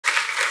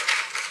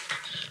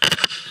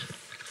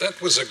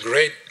That was a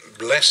great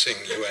blessing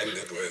you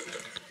ended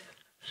with.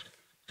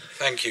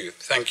 Thank you,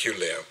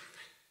 Leo.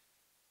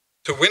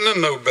 To win a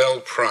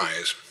Nobel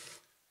Prize,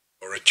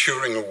 or a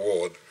Turing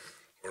Award,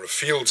 or a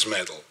Fields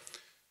Medal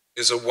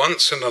is a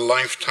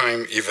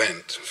once-in-a-lifetime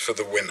event for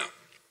the winner.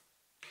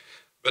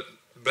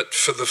 But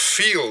for the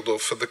field or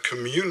for the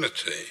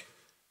community,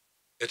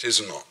 it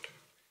is not.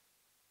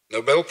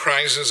 Nobel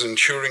Prizes and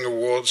Turing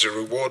Awards are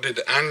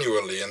awarded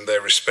annually in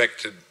their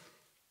respected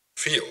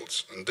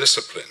fields and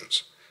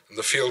disciplines, and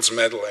the Fields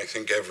Medal, I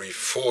think, every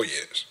 4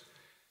 years.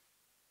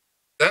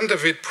 Dan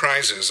David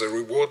Prizes are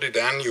awarded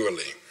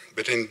annually,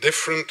 but in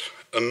different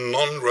and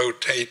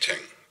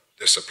non-rotating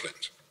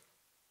disciplines.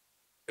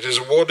 It is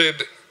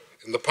awarded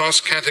in the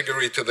past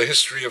category to the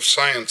history of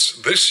science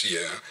this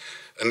year,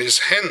 and is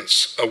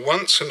hence a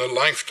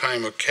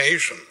once-in-a-lifetime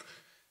occasion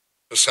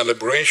for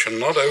celebration,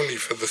 not only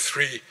for the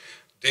three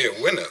dear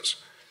winners,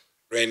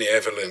 Rainey,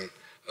 Evelyn,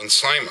 and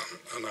Simon,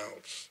 and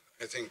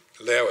I think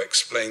Leo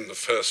explained the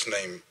first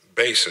name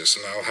basis,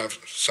 and I'll have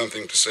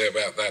something to say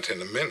about that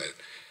in a minute,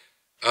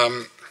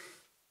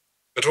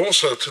 but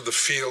also to the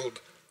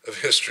field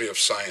of history of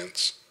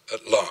science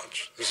at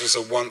large. This is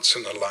a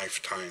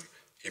once-in-a-lifetime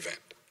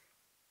event.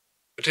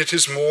 But it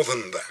is more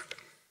than that.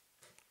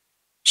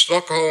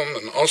 Stockholm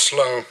and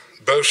Oslo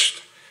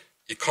boast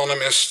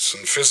economists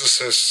and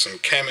physicists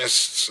and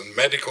chemists and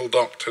medical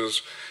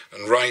doctors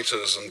and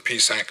writers and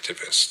peace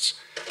activists.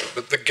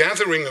 But the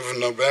gathering of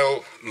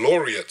Nobel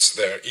laureates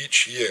there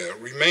each year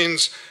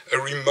remains a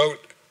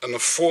remote and a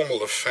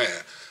formal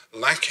affair,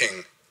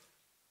 lacking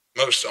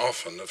most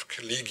often of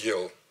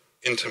collegial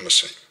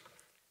intimacy.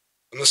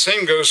 And the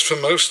same goes for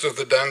most of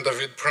the Dan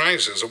David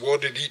Prizes,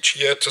 awarded each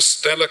year to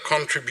stellar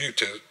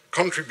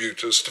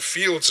contributors to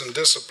fields and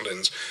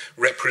disciplines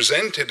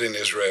represented in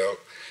Israel,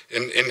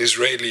 in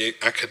Israeli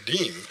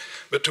academe,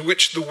 but to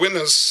which the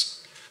winners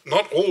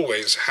not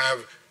always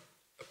have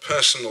a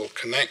personal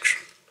connection.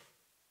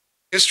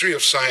 History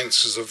of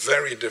science is a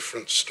very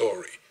different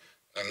story,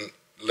 and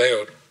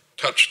Leo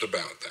touched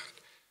about that.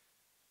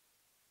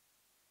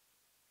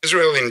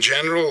 Israel in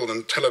general,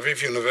 and Tel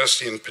Aviv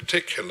University in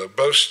particular,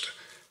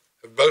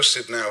 have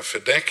boasted now for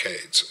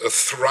decades a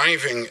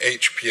thriving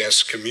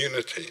HPS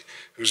community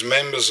whose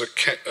members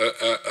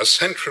are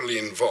centrally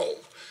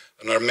involved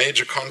and are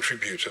major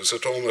contributors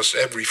at almost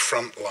every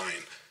front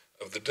line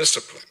of the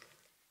discipline.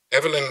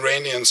 Evelyn,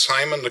 Rainey, and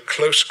Simon are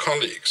close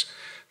colleagues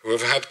who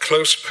have had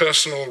close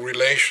personal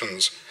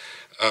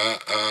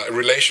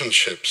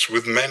relationships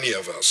with many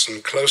of us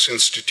and close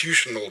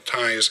institutional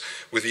ties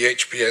with the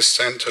HPS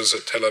centers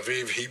at Tel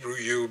Aviv, Hebrew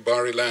U,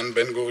 Bar Ilan,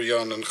 Ben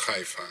Gurion, and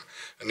Haifa.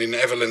 And in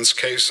Evelyn's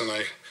case,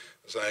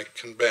 as I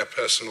can bear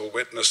personal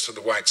witness, to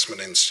the Weizmann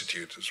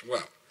Institute as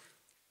well.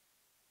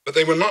 But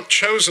they were not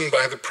chosen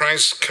by the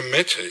prize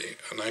committee,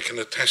 and I can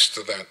attest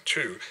to that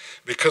too,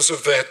 because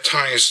of their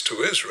ties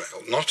to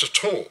Israel, not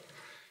at all.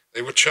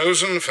 They were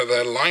chosen for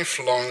their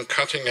lifelong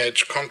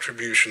cutting-edge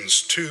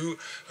contributions to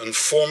and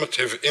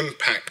formative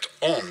impact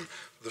on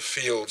the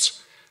field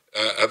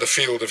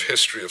of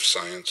history of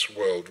science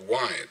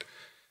worldwide.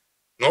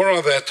 Nor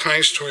are their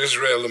ties to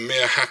Israel a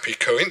mere happy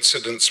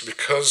coincidence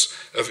because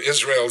of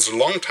Israel's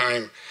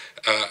long-time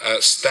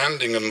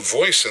standing and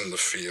voice in the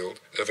field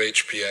of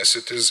HPS.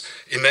 It is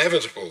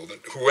inevitable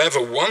that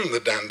whoever won the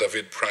Dan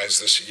David Prize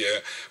this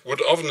year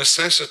would of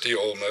necessity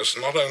almost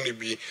not only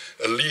be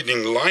a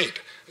leading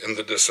light in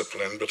the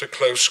discipline, but a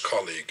close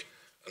colleague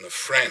and a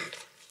friend.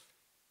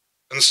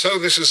 And so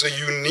this is a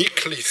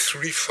uniquely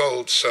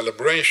threefold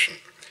celebration.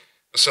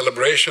 A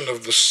celebration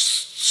of the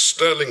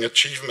sterling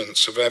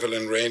achievements of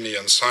Evelyn, Rainey,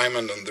 and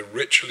Simon and the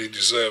richly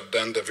deserved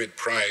Dan David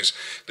Prize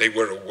they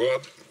were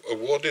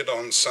awarded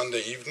on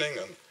Sunday evening,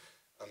 and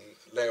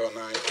Leo and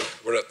I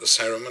were at the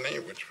ceremony,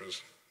 which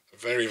was a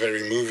very,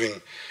 very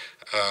moving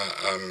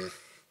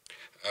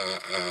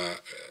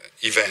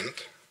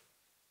event.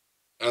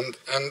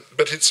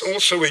 But it's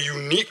also a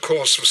unique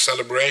cause for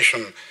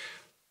celebration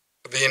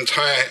for the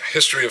entire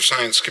history of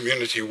science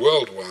community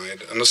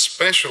worldwide, and a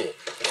special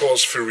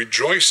cause for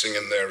rejoicing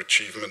in their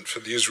achievement for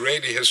the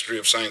Israeli history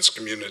of science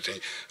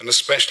community, and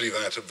especially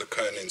that of the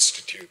Kern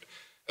Institute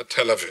at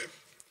Tel Aviv.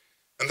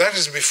 And that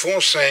is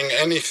before saying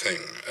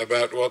anything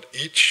about what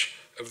each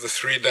of the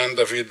three Dan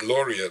David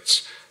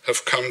laureates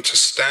have come to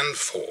stand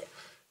for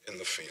in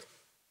the field.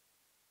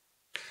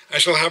 I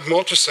shall have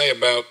more to say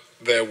about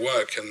their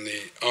work in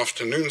the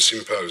afternoon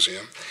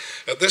symposium.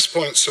 At this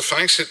point,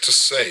 suffice it to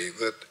say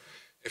that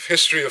if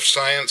history of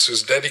science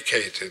is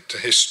dedicated to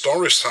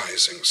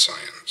historicizing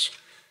science,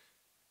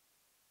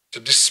 to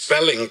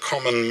dispelling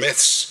common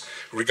myths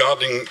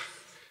regarding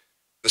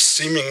the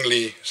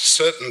seemingly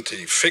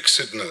certainty,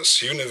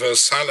 fixedness,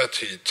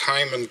 universality,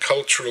 time and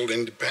cultural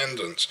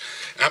independence,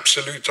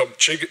 absolute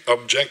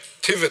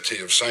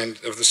objectivity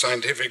of the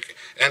scientific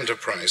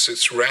enterprise,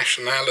 its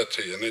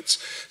rationality and its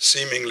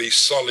seemingly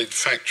solid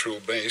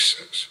factual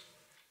basis,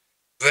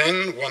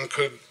 then one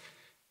could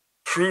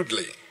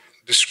crudely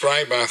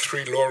describe our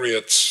three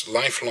laureates'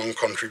 lifelong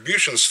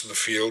contributions to the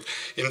field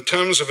in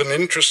terms of an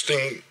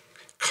interesting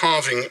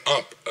carving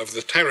up of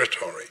the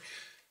territory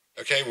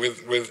Okay,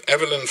 with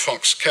Evelyn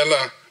Fox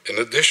Keller, in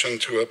addition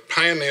to a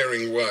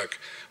pioneering work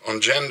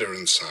on gender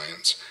in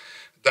science,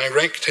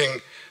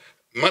 directing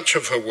much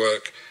of her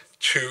work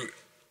to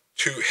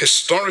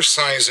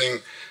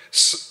historicizing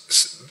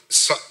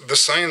the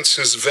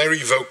sciences'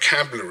 very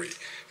vocabulary,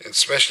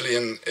 especially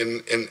in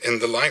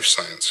the life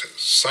sciences.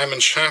 Simon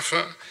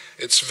Schaffer,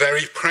 its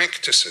very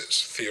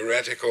practices,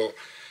 theoretical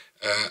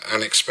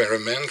and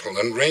experimental,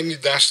 and Rainey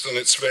Daston,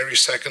 its very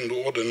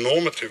second-order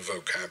normative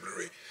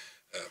vocabulary,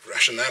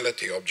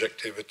 rationality,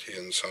 objectivity,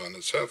 and so on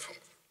and so forth.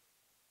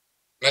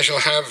 And I shall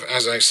have,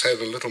 as I said,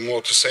 a little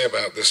more to say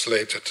about this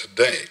later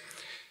today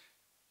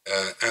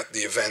at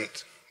the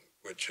event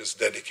which is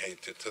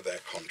dedicated to their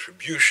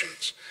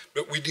contributions.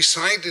 But we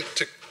decided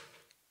to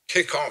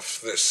kick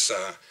off this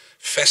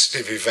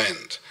festive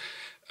event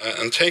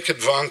and take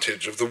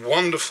advantage of the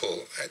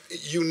wonderful,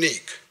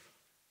 unique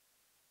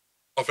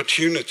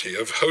opportunity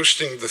of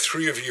hosting the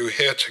three of you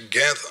here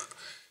together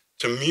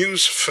to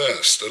muse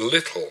first a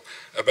little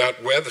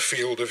about where the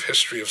field of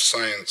history of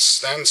science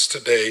stands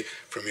today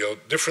from your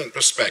different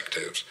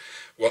perspectives,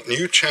 what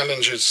new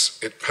challenges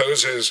it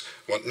poses,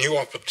 what new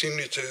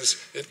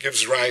opportunities it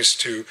gives rise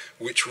to,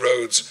 which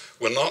roads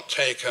were not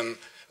taken,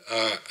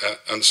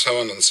 and so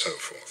on and so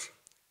forth.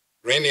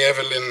 Rainey,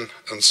 Evelyn,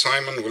 and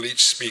Simon will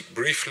each speak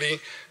briefly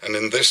and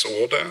in this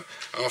order,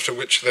 after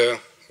which they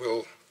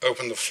will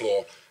open the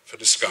floor for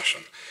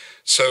discussion.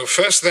 So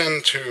first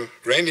then to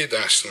Rainey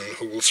Daston,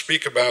 who will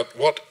speak about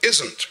what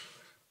isn't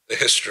the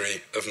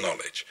history of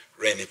knowledge.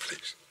 Rainey,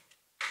 please.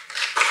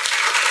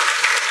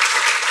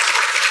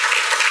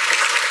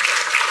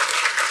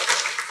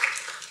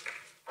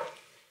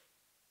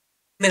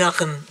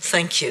 Menachem,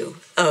 thank you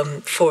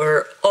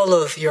for all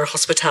of your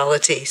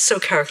hospitality, so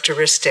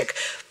characteristic,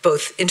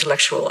 both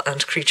intellectual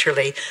and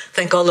creaturely.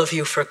 Thank all of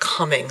you for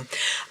coming.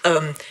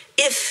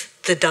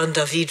 If the Dan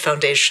David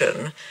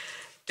Foundation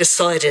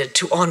decided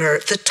to honor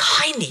the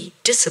tiny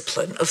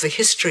discipline of the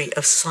history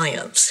of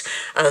science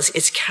as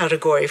its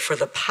category for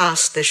the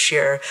past this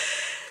year,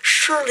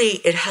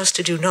 surely it has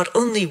to do not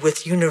only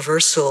with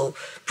universal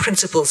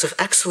principles of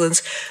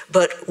excellence,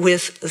 but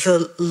with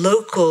the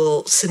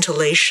local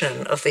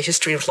scintillation of the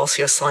history and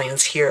philosophy of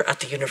science here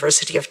at the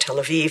University of Tel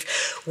Aviv.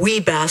 We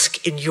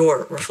bask in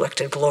your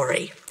reflected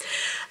glory.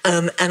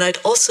 And I'd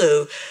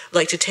also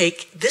like to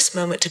take this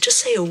moment to just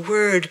say a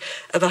word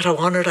about how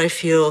honored I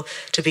feel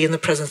to be in the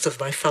presence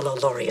of my fellow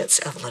laureates,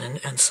 Evelyn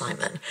and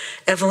Simon.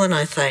 Evelyn,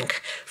 I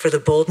thank for the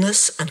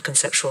boldness and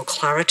conceptual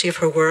clarity of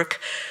her work,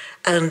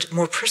 and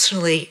more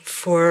personally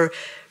for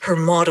her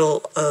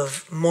model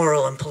of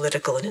moral and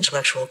political and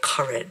intellectual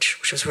courage,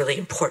 which was really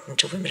important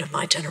to women of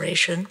my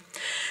generation.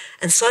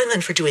 And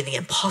Simon for doing the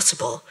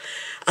impossible.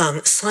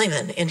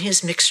 Simon, in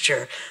his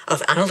mixture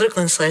of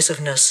analytical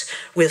incisiveness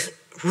with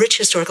rich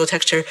historical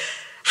texture,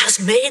 has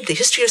made the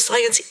history of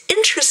science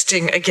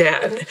interesting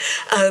again.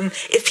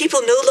 If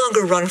people no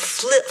longer run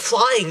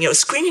flying,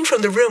 screaming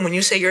from the room when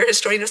you say you're a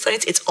historian of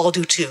science, it's all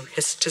due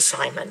to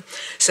Simon.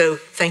 So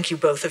thank you,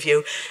 both of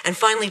you. And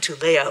finally to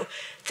Leo,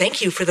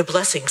 thank you for the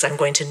blessings. I'm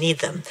going to need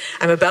them.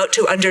 I'm about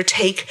to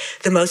undertake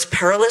the most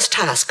perilous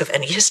task of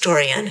any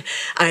historian.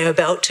 I'm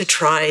about to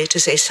try to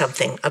say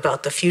something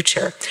about the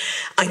future.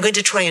 I'm going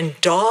to try and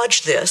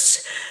dodge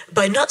this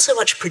by not so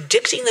much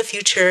predicting the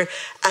future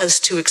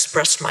as to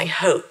express my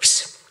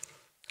hopes.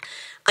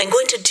 I'm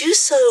going to do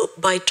so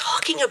by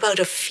talking about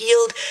a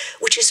field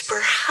which is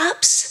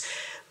perhaps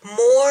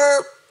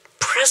more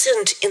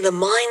present in the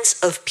minds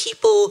of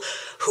people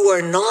who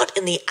are not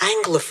in the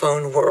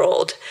Anglophone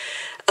world,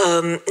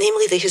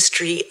 namely the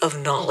history of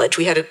knowledge.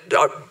 We had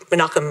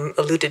Menachem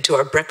alluded to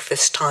our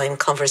breakfast time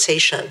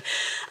conversation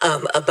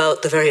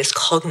about the various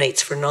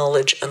cognates for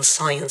knowledge and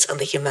science and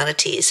the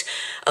humanities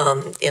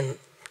in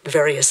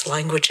various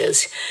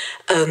languages.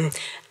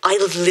 I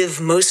live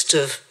most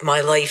of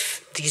my life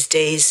these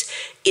days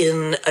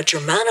in a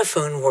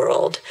Germanophone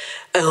world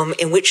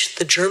in which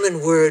the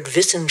German word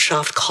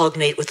Wissenschaft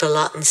cognate with the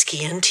Latin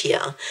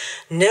scientia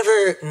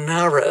never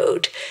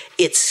narrowed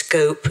its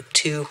scope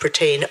to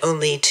pertain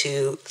only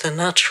to the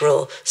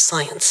natural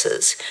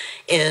sciences.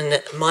 In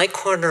my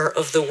corner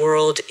of the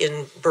world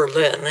in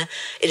Berlin,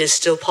 it is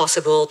still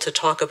possible to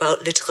talk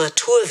about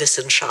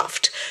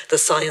Literaturwissenschaft, the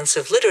science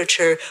of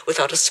literature,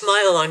 without a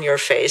smile on your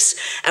face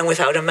and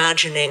without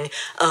imagining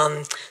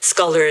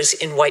scholars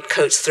in white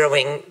coats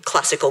throwing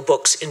classical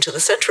books into the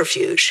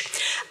centrifuge.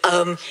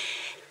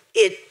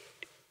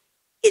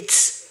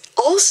 It's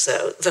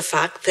also the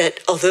fact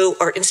that although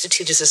our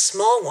institute is a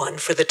small one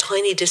for the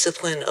tiny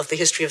discipline of the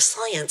history of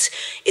science,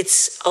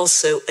 it's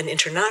also an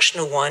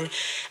international one,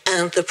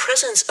 and the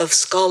presence of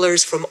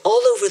scholars from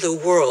all over the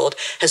world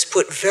has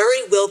put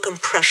very welcome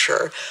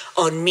pressure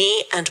on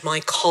me and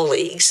my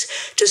colleagues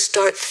to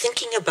start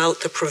thinking about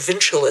the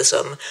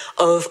provincialism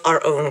of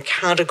our own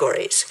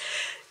categories.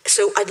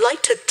 So I'd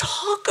like to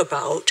talk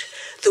about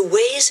the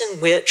ways in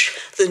which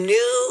the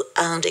new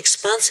and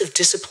expansive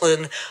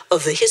discipline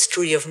of the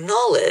history of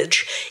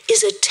knowledge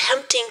is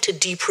attempting to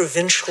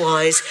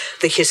deprovincialize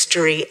the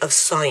history of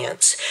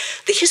science.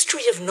 The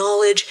history of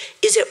knowledge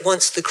is at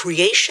once the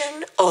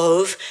creation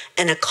of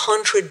and a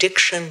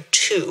contradiction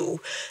to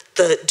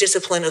the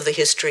discipline of the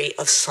history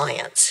of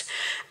science.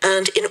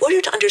 And in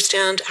order to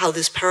understand how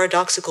this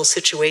paradoxical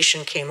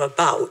situation came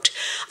about,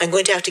 I'm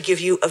going to have to give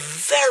you a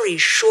very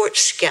short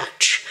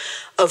sketch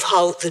of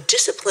how the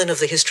discipline of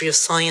the history of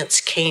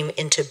science came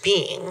into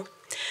being.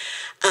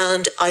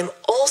 And I'm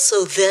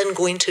also then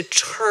going to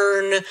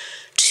turn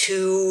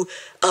to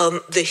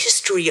the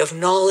history of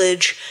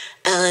knowledge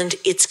and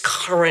its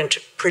current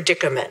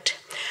predicament.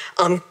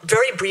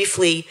 Very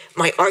briefly,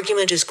 my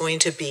argument is going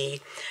to be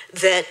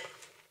that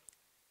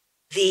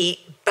the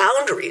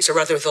boundaries, or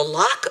rather the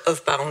lack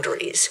of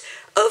boundaries,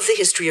 of the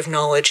history of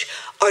knowledge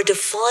are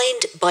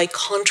defined by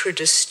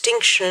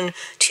contradistinction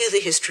to the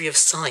history of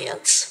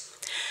science.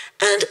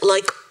 And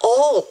like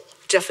all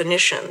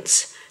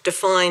definitions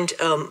defined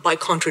by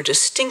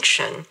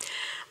contradistinction,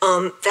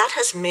 that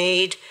has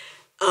made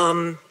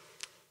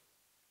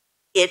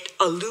it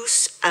a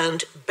loose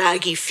and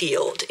baggy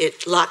field.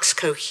 It lacks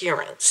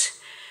coherence.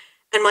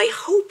 And my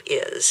hope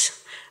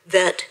is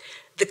that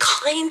the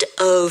kind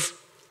of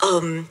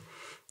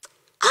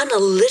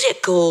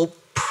analytical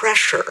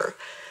pressure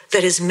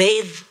that has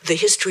made the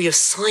history of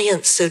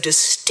science so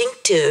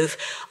distinctive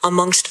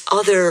amongst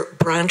other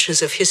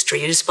branches of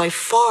history. It is by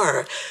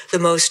far the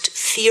most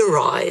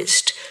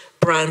theorized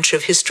branch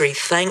of history,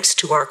 thanks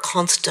to our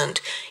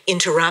constant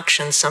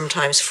interaction,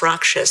 sometimes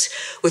fractious,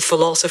 with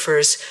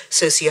philosophers,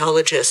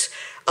 sociologists,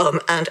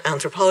 and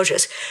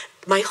anthropologists.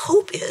 My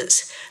hope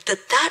is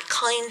that that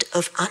kind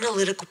of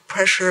analytical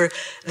pressure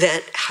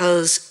that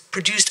has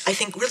produced, I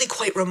think, really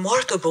quite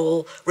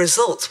remarkable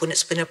results when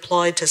it's been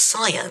applied to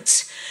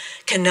science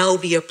can now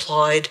be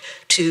applied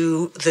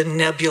to the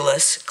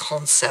nebulous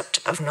concept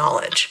of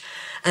knowledge.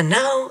 And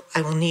now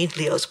I will need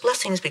Leo's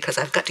blessings because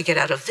I've got to get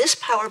out of this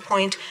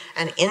PowerPoint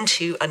and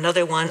into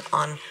another one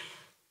on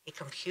a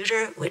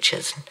computer, which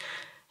is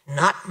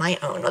not my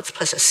own. Let's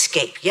press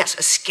escape. Yes,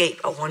 escape.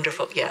 Oh,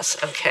 wonderful. Yes,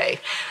 okay.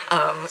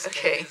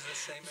 Okay.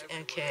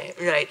 Okay,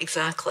 right,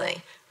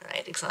 exactly.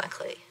 Right,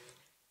 exactly.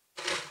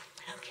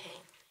 Okay.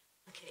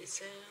 Okay,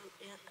 so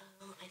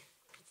I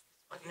think it's this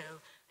one. No,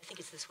 I think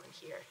it's this one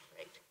here,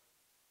 right?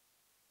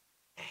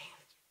 Okay.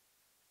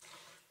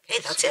 Okay,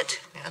 that's it.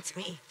 That's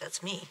me.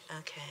 That's me.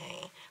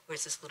 Okay.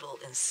 Where's this little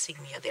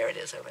insignia? There it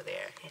is over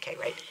there. Okay,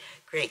 right.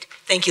 Great.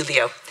 Thank you,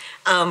 Leo.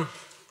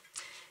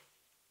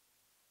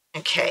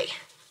 Okay.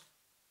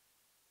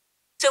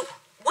 So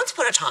once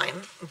upon a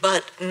time,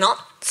 but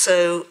not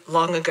so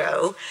long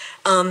ago,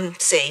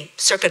 say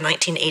circa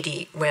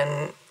 1980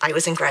 when I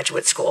was in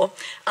graduate school,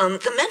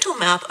 the mental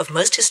map of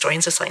most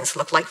historians of science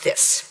looked like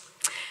this.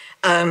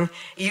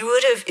 You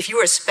would have, if you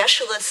were a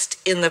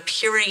specialist in the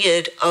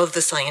period of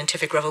the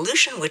scientific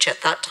revolution, which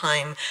at that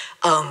time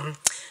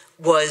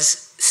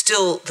was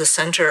still the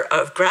center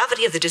of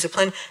gravity of the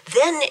discipline,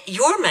 then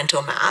your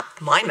mental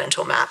map, my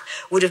mental map,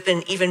 would have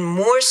been even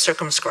more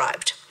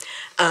circumscribed.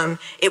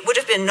 It would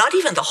have been not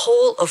even the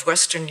whole of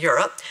Western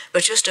Europe,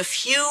 but just a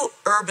few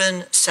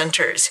urban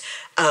centers,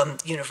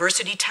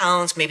 university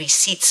towns, maybe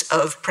seats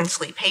of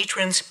princely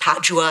patrons,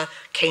 Padua,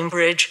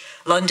 Cambridge,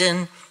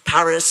 London,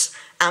 Paris,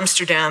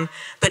 Amsterdam,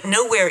 but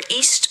nowhere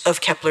east of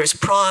Kepler's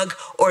Prague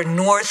or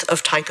north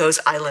of Tycho's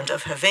island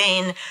of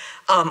Havain,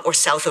 or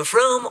south of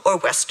Rome or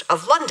west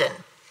of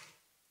London.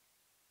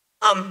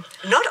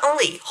 Not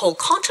only whole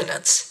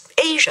continents,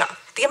 Asia,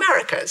 the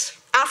Americas,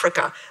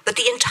 Africa, but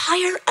the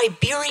entire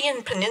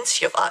Iberian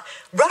Peninsula,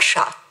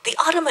 Russia, the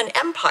Ottoman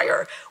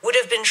Empire, would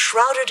have been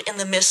shrouded in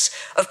the mists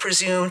of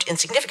presumed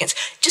insignificance.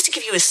 Just to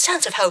give you a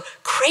sense of how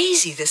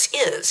crazy this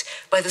is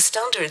by the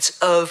standards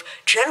of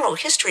general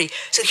history.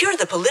 So here are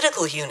the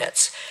political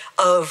units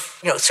of,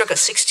 circa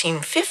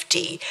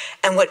 1650,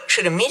 and what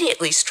should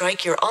immediately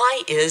strike your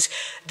eye is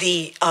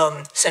the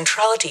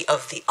centrality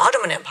of the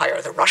Ottoman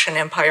Empire, the Russian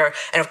Empire,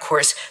 and of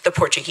course the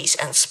Portuguese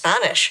and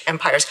Spanish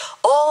empires,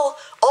 all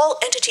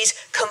entities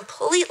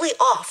completely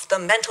off the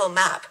mental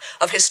map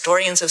of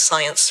historians of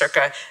science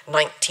circa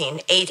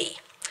 1980.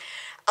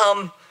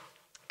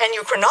 And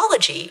your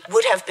chronology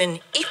would have been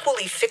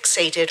equally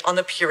fixated on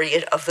the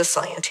period of the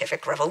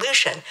scientific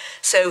revolution.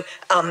 So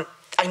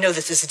I know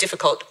this is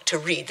difficult to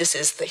read. This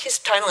is the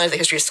timeline of the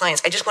history of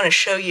science. I just want to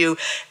show you,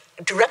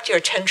 direct your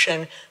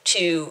attention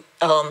to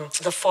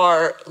the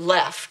far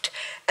left.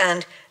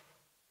 And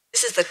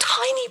this is the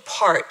tiny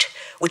part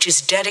which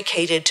is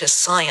dedicated to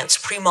science,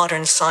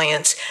 pre-modern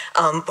science,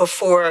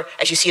 before,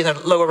 as you see in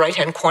the lower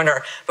right-hand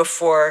corner,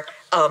 before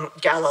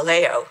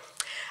Galileo.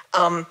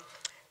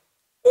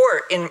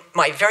 or in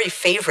my very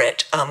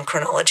favorite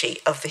chronology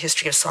of the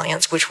history of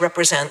science, which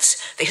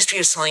represents the history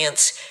of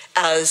science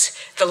as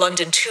the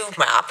London Tube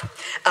map.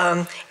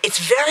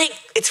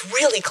 It's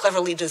really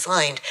cleverly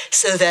designed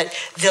so that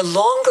the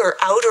longer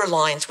outer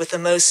lines with the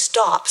most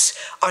stops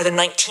are the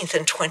 19th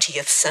and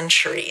 20th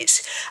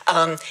centuries.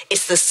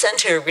 It's the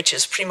center, which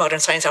is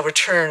pre-modern science. I'll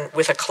return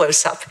with a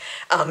close-up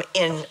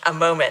in a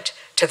moment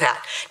to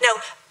that.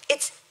 Now,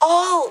 it's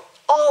all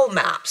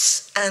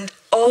maps and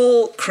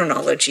all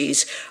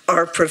chronologies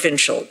are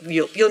provincial.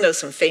 You'll know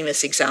some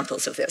famous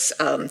examples of this.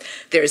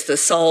 There's the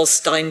Saul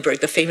Steinberg,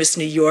 the famous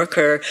New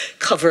Yorker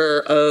cover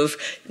of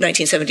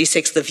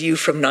 1976, The View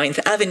from 9th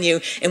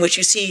Avenue, in which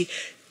you see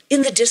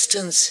in the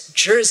distance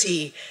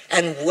Jersey,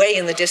 and way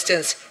in the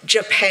distance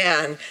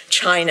Japan,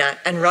 China,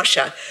 and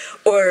Russia.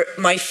 Or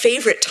my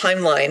favorite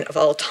timeline of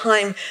all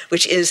time,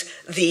 which is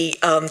the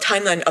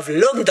timeline of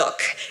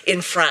Languedoc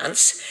in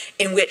France,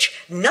 in which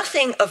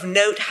nothing of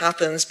note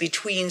happens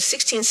between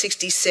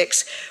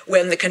 1666,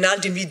 when the Canal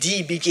du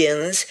Midi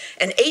begins,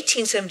 and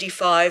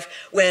 1875,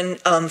 when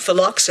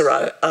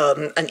phylloxera,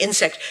 an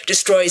insect,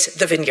 destroys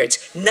the vineyards.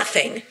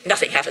 Nothing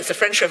happens. The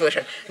French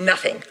Revolution,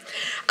 nothing.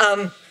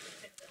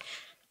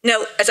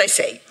 Now, as I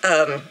say,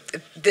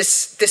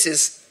 this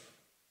is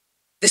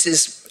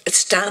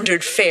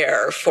standard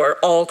fare for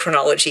all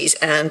chronologies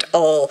and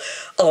all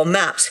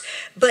maps.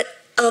 But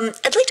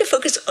I'd like to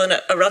focus on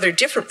a rather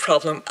different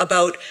problem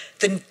about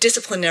the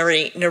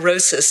disciplinary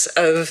neurosis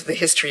of the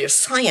history of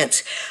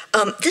science.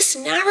 This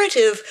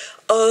narrative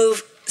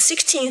of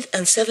 16th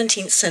and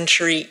 17th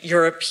century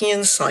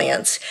European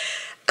science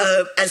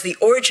as the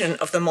origin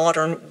of the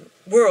modern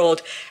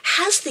world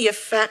has the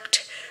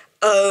effect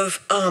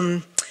of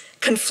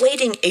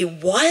conflating a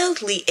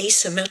wildly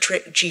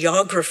asymmetric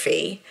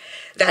geography,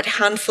 that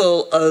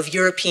handful of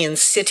European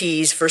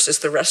cities versus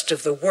the rest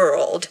of the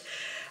world.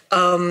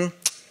 With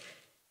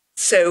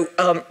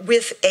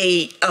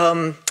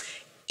an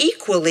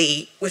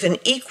equally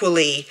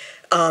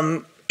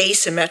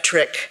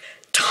asymmetric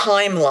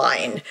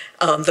timeline,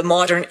 the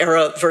modern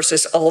era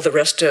versus all the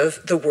rest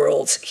of the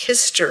world's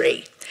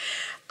history.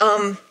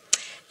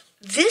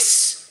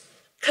 This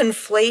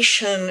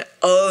conflation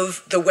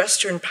of the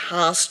Western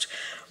past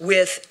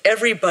with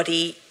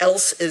everybody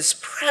else is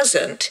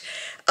present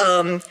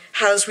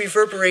has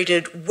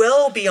reverberated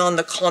well beyond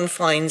the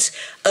confines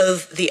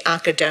of the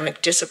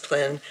academic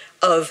discipline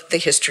of the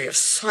history of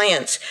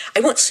science. I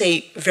won't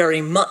say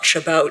very much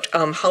about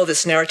how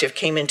this narrative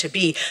came into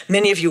be.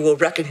 Many of you will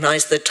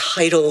recognize the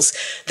titles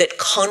that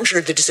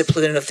conjured the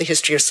discipline of the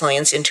history of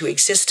science into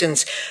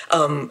existence.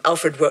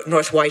 Alfred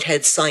North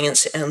Whitehead's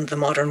Science and the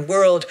Modern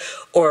World,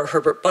 or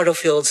Herbert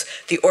Butterfield's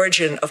The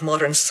Origin of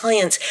Modern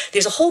Science.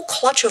 There's a whole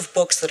clutch of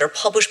books that are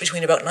published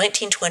between about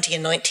 1920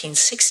 and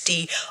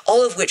 1960,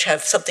 all of which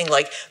have something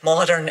like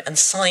modern and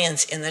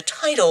science in the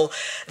title,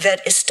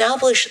 that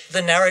establish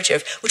the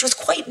narrative, which was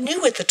quite new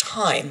at the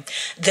time,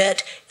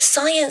 that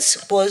science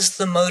was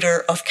the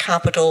motor of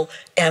capital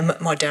M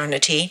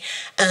modernity,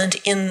 and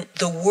in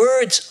the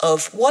words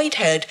of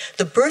Whitehead,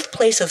 the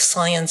birthplace of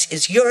science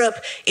is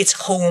Europe, its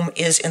home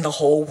is in the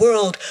whole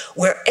world.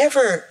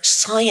 Wherever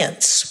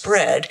science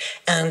spread,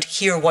 and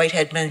here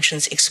Whitehead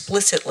mentions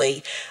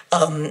explicitly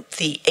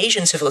the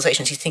Asian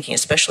civilizations, he's thinking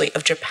especially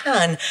of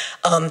Japan,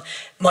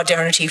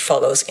 modernity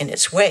follows in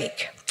its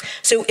wake.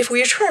 So if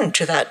we return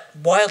to that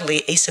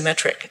wildly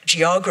asymmetric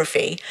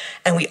geography,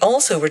 and we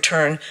also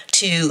return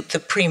to the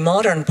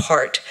pre-modern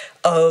part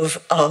of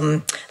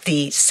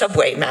the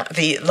subway map,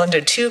 the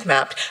London Tube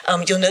map,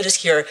 you'll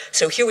notice here,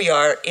 so here we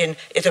are,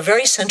 at the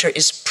very center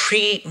is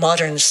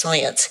pre-modern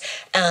science,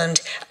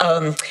 and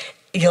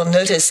you'll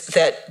notice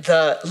that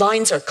the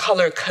lines are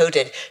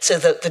color-coded. So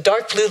the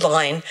dark blue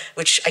line,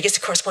 which I guess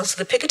it corresponds to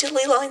the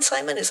Piccadilly line,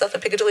 Simon? Is that the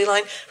Piccadilly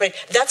line? Right,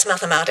 that's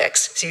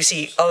mathematics. So you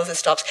see all of the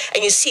stops.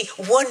 And you see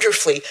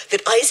wonderfully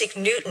that Isaac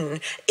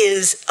Newton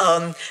is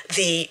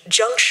the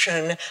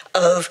junction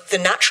of the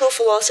natural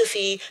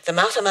philosophy, the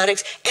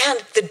mathematics,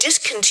 and the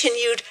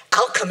discontinued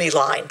alchemy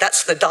line.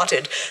 That's the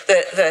dotted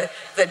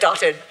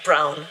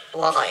brown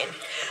line.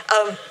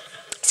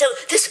 So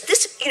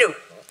this, you know,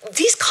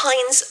 these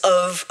kinds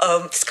of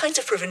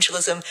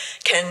provincialism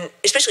can,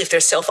 especially if they're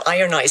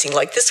self-ironizing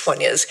like this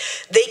one is,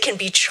 they can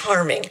be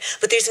charming.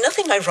 But there's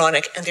nothing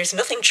ironic and there's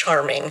nothing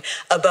charming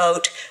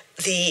about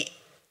the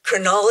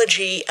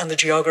chronology and the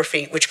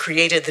geography which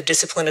created the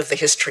discipline of the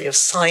history of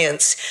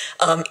science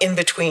in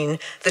between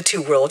the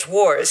two world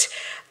wars.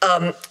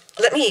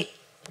 Let me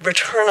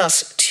return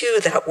us to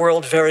that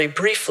world very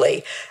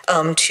briefly,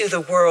 to the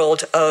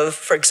world of,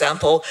 for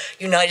example,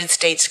 United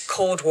States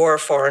Cold War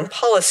foreign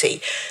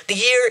policy. The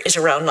year is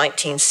around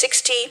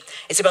 1960.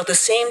 It's about the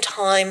same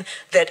time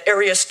that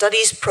area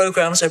studies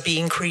programs are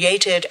being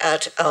created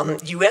at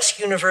US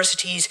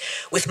universities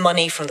with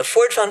money from the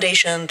Ford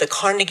Foundation, the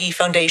Carnegie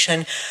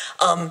Foundation,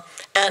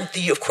 and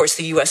of course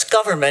the US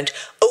government,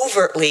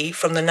 overtly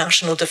from the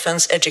National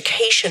Defense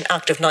Education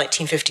Act of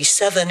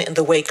 1957 in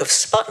the wake of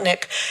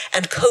Sputnik,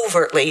 and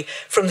covertly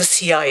from the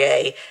CIA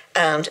CIA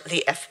and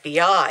the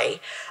FBI.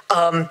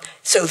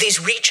 So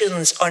these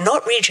regions are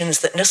not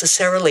regions that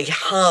necessarily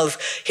have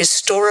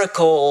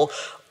historical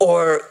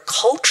or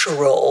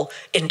cultural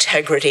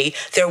integrity.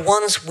 They're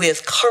ones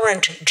with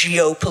current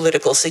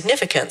geopolitical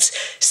significance.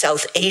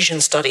 South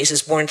Asian studies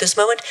is born at this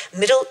moment.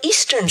 Middle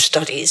Eastern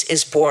studies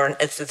is born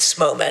at this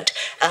moment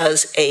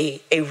as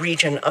a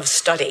region of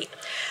study.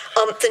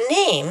 The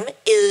name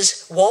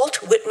is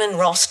Walt Whitman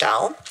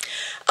Rostow,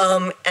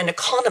 an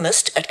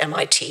economist at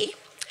MIT,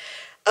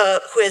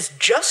 who has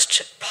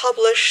just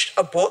published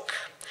a book.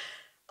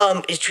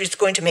 It's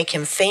going to make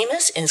him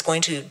famous and is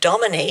going to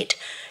dominate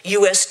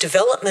U.S.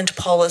 development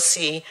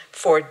policy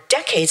for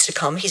decades to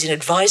come. He's an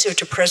advisor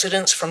to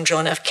presidents from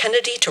John F.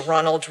 Kennedy to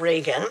Ronald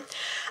Reagan.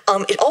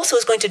 It also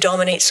is going to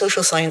dominate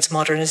social science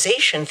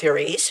modernization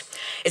theories.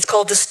 It's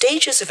called The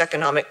Stages of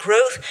Economic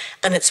Growth,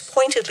 and it's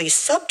pointedly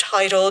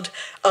subtitled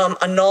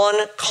A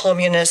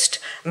Non-Communist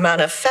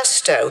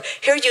Manifesto.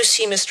 Here you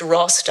see Mr.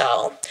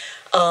 Rostow.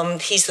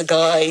 He's the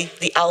guy,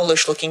 the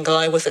owlish-looking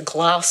guy with the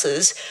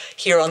glasses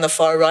here on the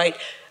far right,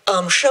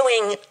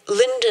 showing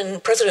then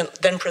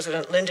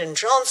President Lyndon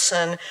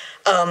Johnson,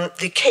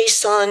 the Khe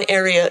Sanh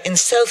area in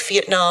South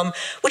Vietnam,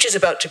 which is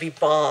about to be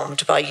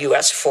bombed by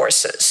U.S.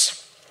 forces.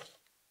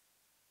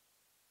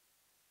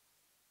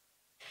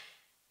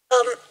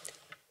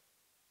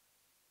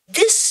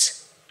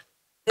 This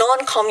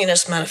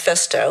non-communist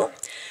manifesto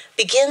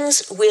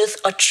begins with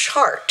a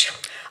chart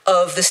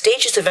of the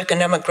stages of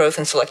economic growth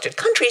in selected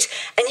countries,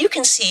 and you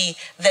can see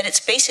that it's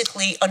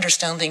basically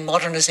understanding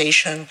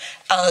modernization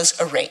as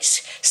a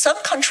race. Some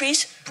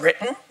countries,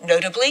 Britain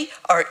notably,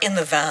 are in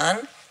the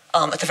van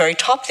at the very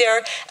top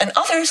there, and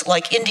others,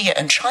 like India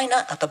and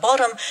China at the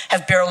bottom,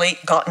 have barely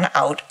gotten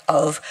out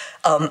of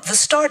the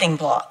starting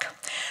block.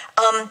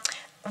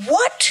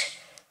 What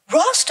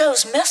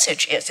Rostow's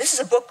message is, this is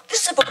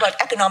a book about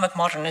economic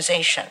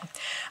modernization,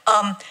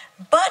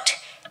 but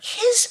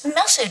his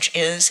message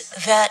is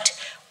that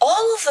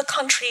all of the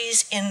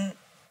countries in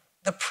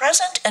the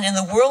present and in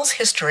the world's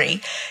history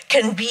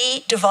can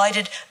be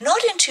divided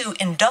not into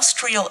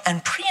industrial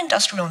and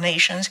pre-industrial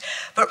nations,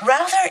 but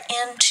rather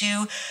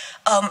into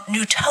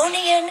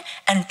Newtonian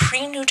and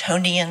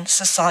pre-Newtonian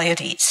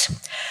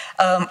societies.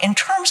 In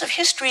terms of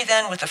history,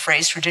 then, with the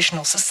phrase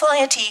traditional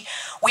society,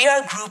 we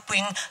are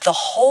grouping the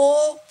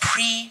whole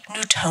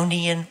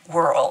pre-Newtonian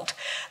world,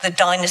 the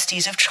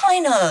dynasties of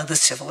China, the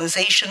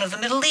civilization of the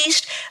Middle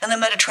East and the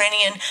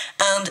Mediterranean,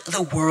 and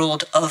the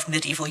world of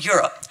medieval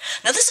Europe.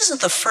 Now, this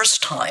isn't the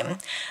first time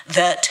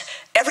that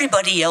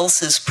everybody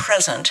else's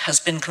present has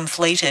been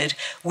conflated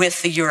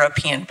with the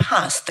European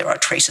past. There are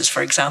traces,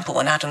 for example,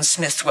 in Adam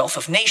Smith's Wealth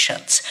of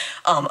Nations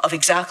of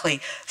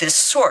exactly this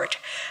sort.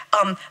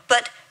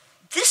 But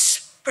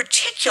this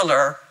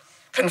particular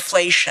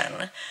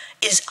conflation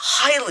is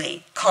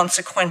highly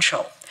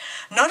consequential.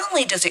 Not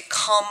only does it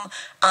come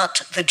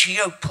at the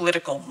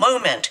geopolitical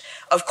moment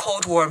of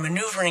Cold War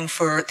maneuvering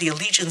for the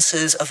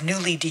allegiances of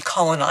newly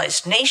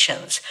decolonized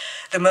nations,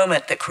 the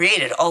moment that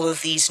created all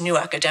of these new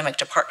academic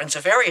departments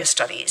of area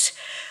studies,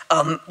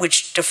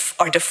 which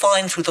are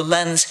defined through the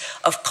lens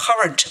of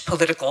current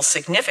political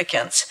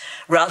significance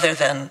rather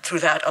than through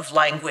that of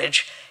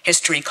language,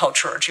 history,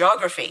 culture, or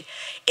geography.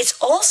 It's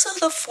also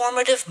the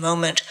formative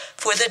moment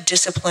for the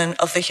discipline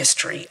of the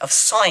history of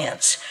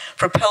science,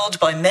 propelled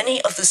by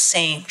many of the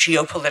same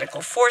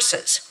geopolitical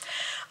forces.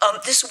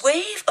 This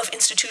wave of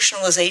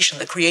institutionalization,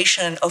 the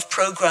creation of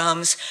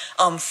programs,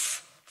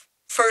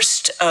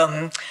 first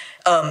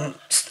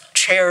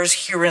chairs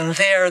here and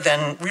there,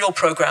 then real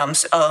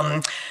programs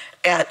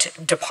at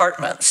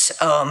departments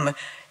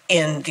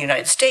in the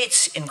United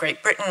States, in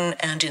Great Britain,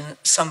 and in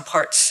some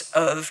parts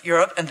of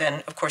Europe, and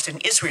then, of course, in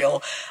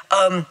Israel,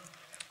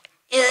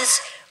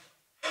 is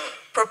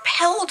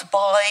propelled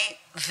by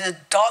the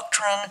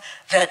doctrine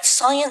that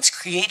science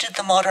created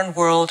the modern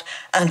world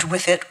and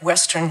with it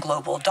Western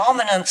global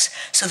dominance,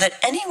 so that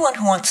anyone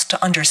who wants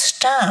to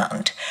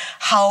understand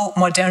how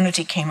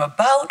modernity came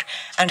about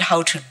and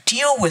how to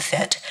deal with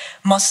it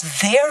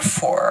must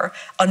therefore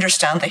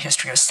understand the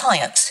history of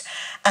science.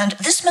 And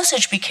this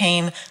message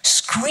became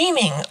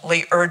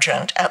screamingly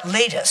urgent at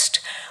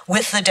latest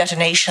with the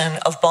detonation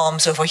of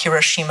bombs over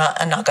Hiroshima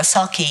and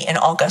Nagasaki in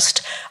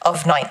August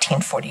of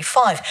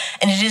 1945.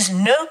 And it is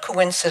no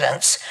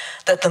coincidence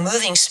that the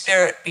moving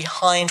spirit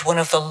behind one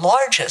of the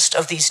largest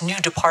of these new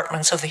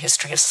departments of the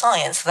history of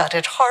science, that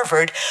at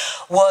Harvard,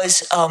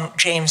 was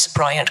James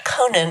Bryant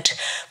Conant,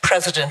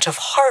 president of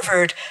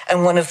Harvard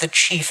and one of the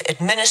chief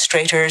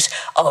administrators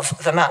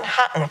of the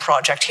Manhattan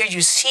Project. Here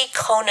you see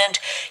Conant.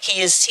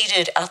 He is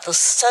seated at the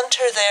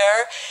center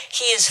there.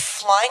 He is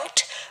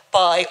flanked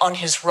by, on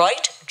his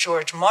right,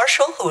 George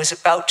Marshall, who is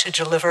about to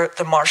deliver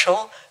the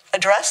Marshall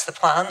Address, the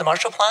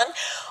Marshall Plan.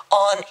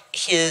 On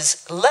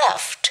his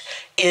left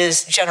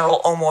is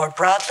General Omar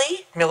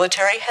Bradley,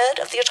 military head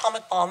of the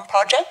atomic bomb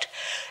project.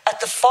 At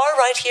the far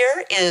right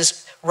here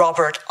is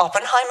Robert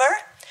Oppenheimer.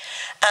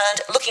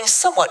 and looking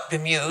somewhat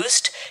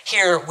bemused,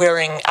 here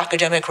wearing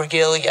academic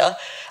regalia,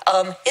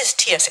 is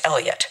T.S.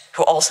 Eliot,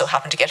 who also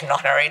happened to get an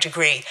honorary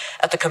degree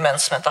at the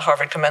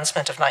Harvard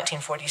commencement of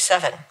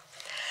 1947.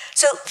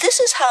 So this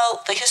is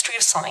how the history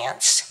of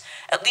science,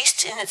 at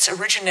least in its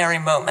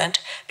originary moment,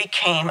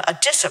 became a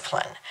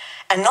discipline,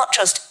 and not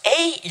just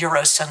a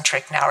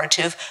Eurocentric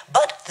narrative,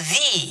 but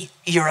the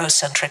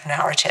Eurocentric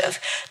narrative,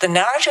 the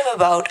narrative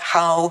about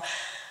how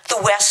the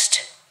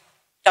West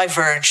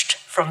diverged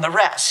from the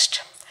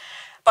rest.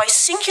 By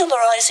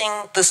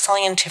singularizing the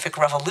scientific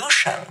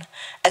revolution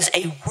as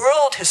a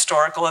world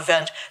historical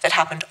event that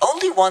happened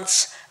only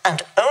once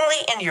and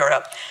only in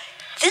Europe,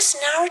 this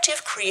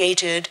narrative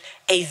created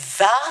a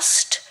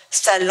vast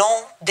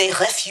salon des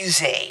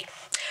refusés,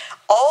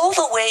 all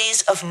the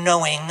ways of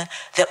knowing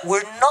that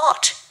were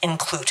not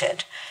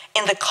included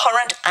in the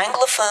current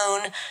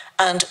Anglophone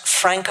and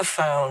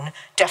Francophone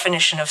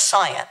definition of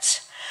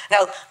science.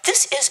 Now,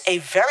 this is a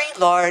very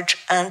large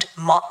and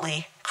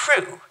motley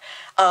crew.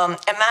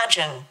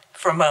 Imagine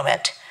for a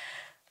moment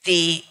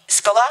the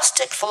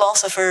scholastic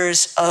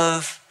philosophers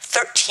of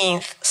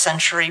 13th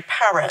century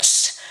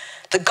Paris,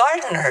 the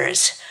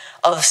gardeners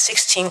of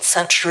 16th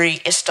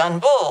century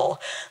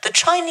Istanbul, the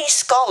Chinese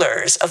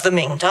scholars of the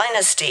Ming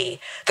Dynasty,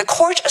 the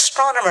court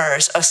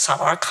astronomers of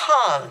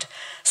Samarkand,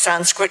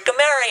 Sanskrit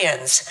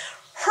grammarians,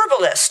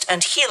 herbalists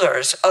and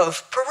healers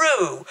of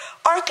Peru,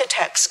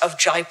 architects of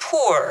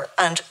Jaipur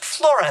and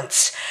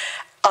Florence,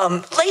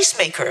 lace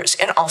makers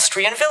in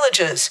Austrian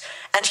villages,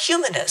 and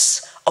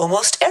humanists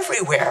almost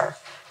everywhere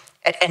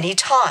at any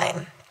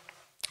time.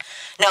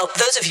 Now,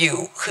 those of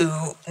you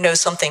who know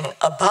something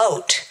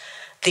about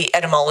the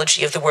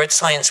etymology of the word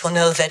science will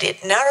know that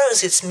it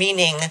narrows its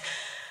meaning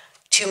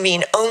to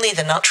mean only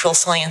the natural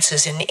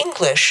sciences in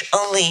English,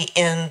 only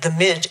in the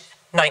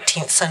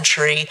mid-19th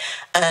century,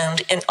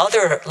 and in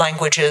other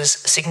languages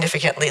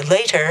significantly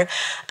later,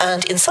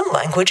 and in some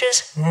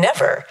languages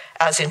never,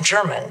 as in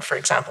German, for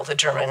example, the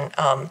German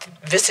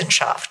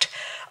Wissenschaft,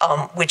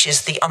 which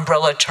is the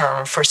umbrella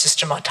term for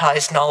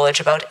systematized knowledge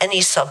about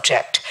any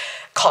subject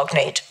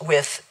cognate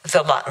with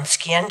the Latin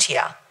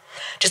scientia,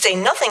 to say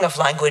nothing of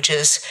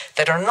languages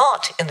that are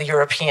not in the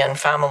European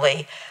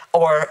family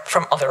or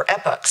from other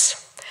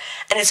epochs.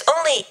 And it's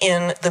only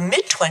in the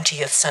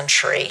mid-20th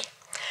century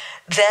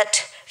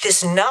that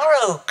this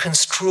narrow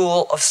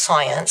construal of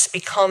science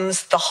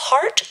becomes the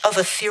heart of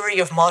a theory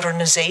of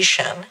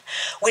modernization,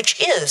 which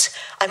is,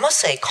 I must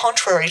say,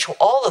 contrary to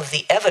all of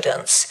the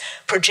evidence,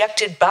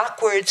 projected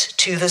backwards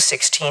to the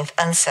 16th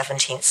and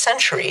 17th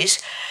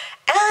centuries,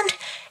 and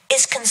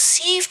is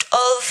conceived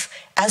of,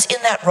 as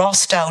in that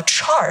Rostow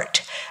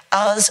chart,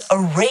 as a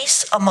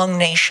race among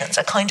nations,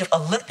 a kind of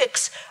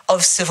Olympics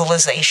of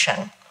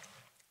civilization.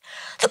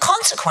 The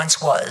consequence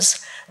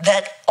was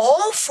that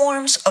all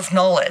forms of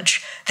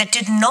knowledge that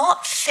did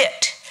not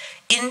fit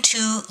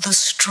into the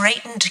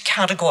straitened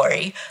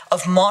category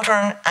of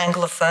modern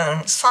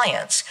Anglophone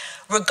science,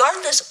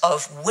 regardless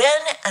of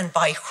when and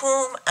by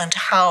whom and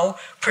how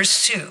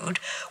pursued,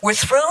 were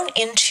thrown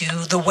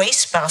into the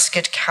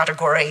wastebasket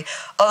category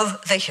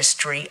of the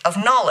history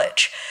of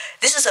knowledge.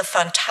 This is a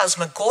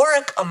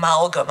phantasmagoric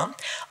amalgam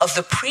of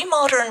the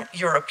pre-modern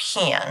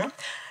European,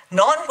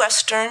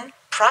 non-Western,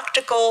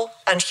 practical,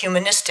 and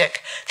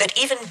humanistic that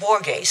even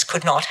Borges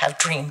could not have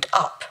dreamed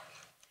up.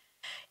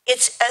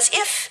 It's as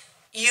if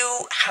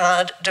you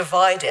had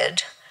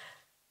divided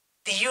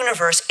the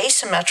universe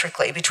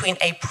asymmetrically between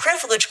a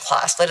privileged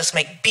class, let us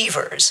make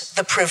beavers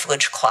the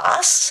privileged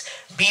class,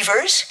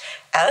 beavers,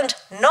 and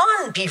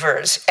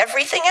non-beavers,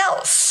 everything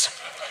else.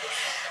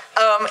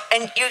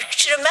 And you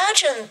should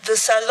imagine the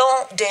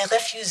Salon des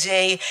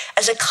Refusés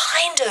as a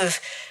kind of,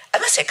 I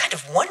must say, a kind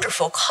of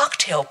wonderful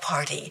cocktail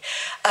party.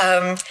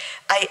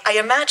 I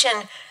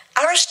imagine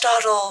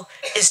Aristotle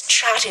is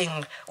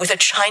chatting with a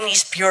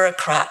Chinese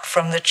bureaucrat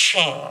from the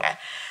Qing.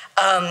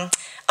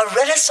 A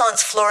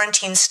Renaissance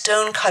Florentine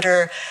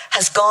stonecutter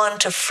has gone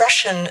to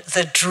freshen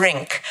the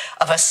drink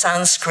of a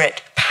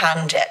Sanskrit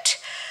pandit.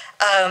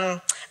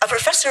 A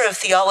professor of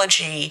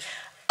theology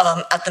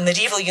at the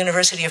medieval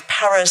University of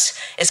Paris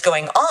is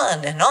going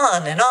on and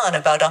on and on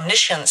about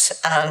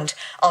omniscience and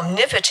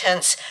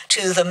omnipotence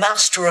to the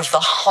master of the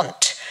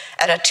hunt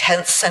at a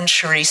 10th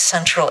century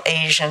Central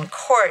Asian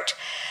court.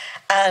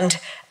 And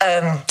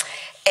an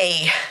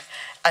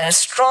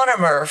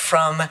astronomer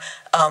from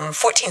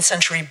 14th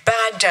century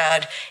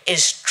Baghdad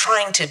is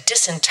trying to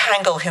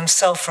disentangle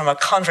himself from a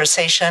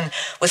conversation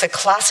with a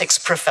classics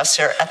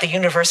professor at the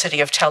University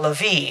of Tel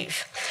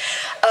Aviv.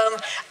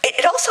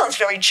 It all sounds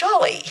very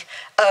jolly,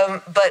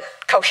 but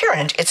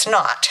coherent it's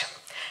not.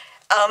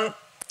 And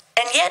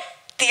yet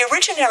the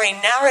originary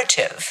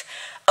narrative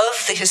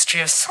of the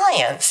history of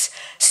science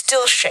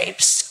still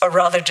shapes, or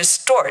rather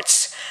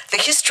distorts, the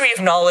history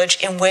of knowledge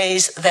in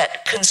ways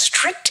that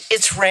constrict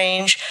its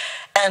range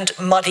and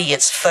muddy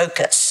its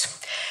focus.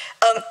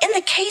 In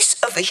the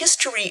case of the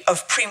history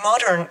of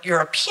pre-modern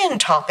European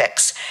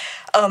topics,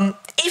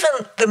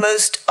 even the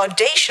most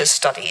audacious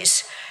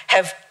studies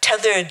have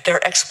tethered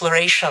their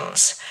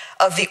explorations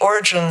of the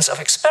origins of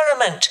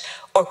experiment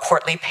or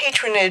courtly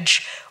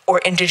patronage or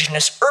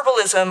indigenous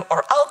herbalism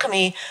or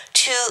alchemy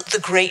to the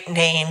great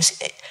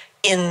names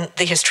in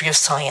the history of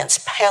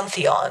science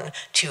pantheon,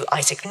 to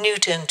Isaac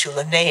Newton, to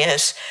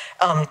Linnaeus,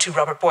 to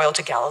Robert Boyle,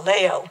 to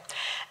Galileo.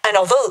 And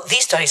although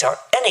these studies are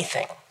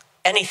anything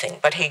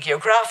but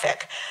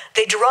hagiographic,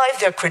 they derive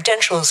their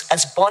credentials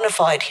as bona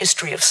fide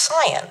history of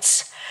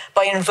science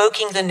by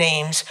invoking the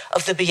names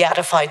of the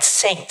beatified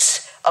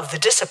saints of the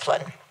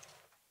discipline.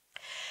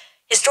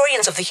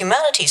 Historians of the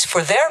humanities,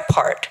 for their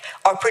part,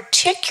 are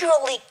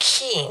particularly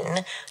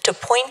keen to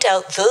point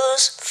out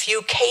those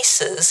few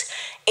cases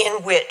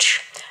in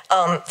which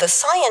the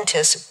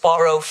scientists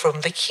borrow from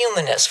the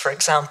humanists. For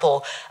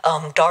example,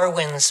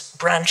 Darwin's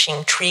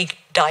branching tree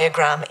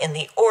diagram in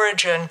The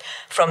Origin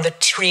from the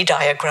tree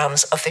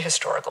diagrams of the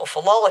historical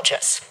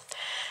philologists.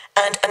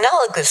 And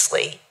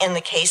analogously, in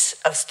the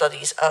case of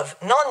studies of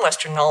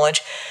non-Western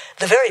knowledge,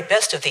 the very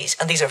best of these,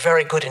 and these are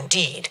very good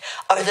indeed,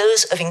 are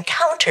those of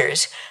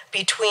encounters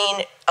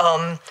between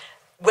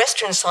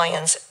Western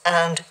science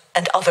and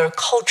other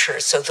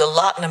cultures. So the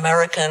Latin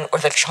American or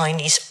the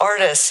Chinese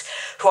artists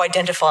who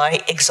identify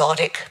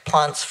exotic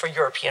plants for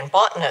European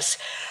botanists,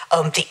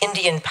 the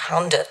Indian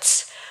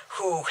Pandits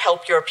who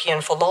help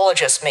European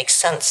philologists make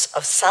sense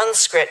of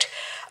Sanskrit,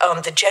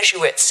 the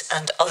Jesuits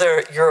and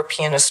other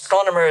European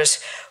astronomers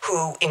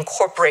who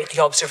incorporate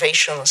the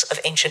observations of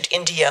ancient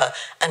India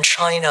and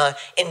China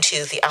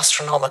into the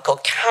astronomical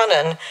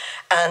canon,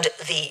 and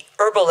the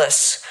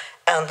herbalists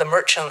and the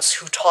merchants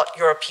who taught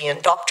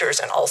European doctors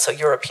and also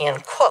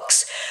European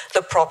cooks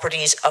the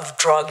properties of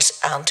drugs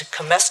and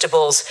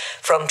comestibles,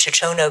 from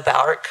Chichono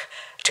bark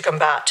to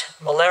combat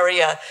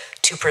malaria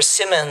to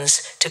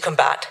persimmons to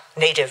combat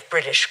native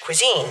British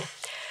cuisine.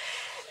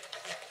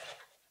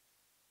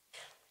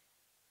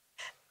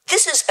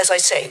 This is, as I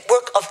say,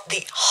 work of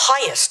the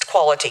highest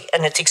quality,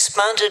 and it's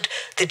expanded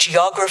the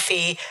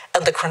geography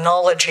and the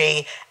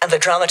chronology and the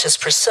dramatis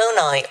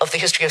personae of the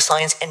history of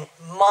science in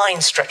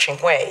mind-stretching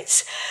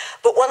ways.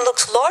 But one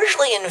looks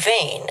largely in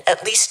vain,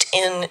 at least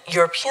in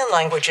European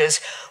languages,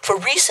 for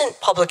recent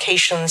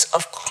publications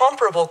of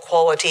comparable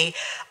quality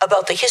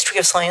about the history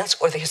of science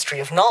or the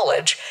history of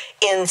knowledge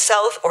in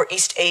South or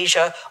East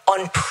Asia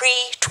on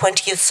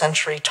pre-20th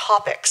century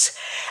topics.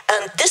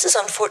 And this is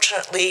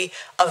unfortunately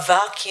a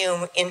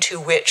vacuum into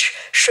which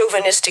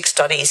chauvinistic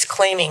studies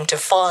claiming to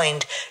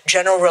find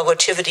general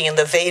relativity in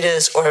the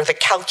Vedas or the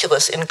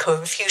calculus in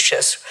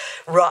Confucius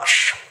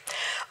rush.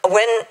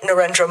 When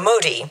Narendra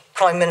Modi,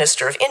 Prime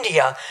Minister of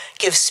India,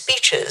 gives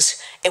speeches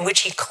in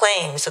which he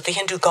claims that the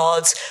Hindu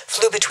gods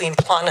flew between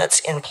planets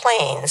in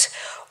planes,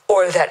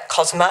 or that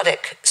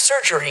cosmetic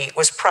surgery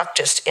was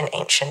practiced in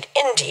ancient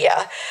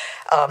India,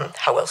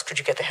 how else could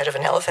you get the head of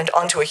an elephant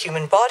onto a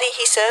human body,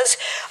 he says,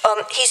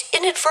 he's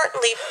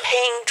inadvertently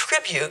paying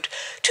tribute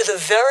to the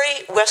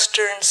very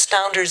Western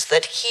standards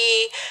that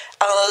he,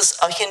 as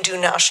a Hindu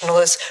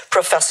nationalist,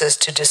 professes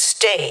to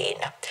disdain.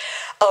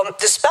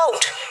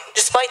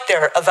 Despite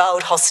their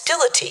avowed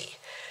hostility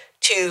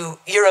to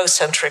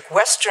Eurocentric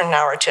Western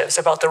narratives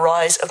about the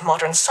rise of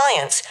modern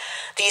science,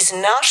 these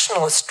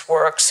nationalist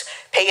works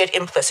pay it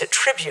implicit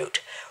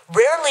tribute.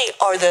 Rarely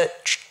are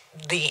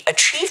the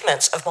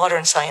achievements of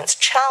modern science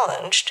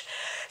challenged.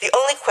 The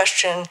only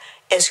question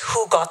is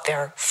who got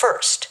there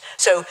first.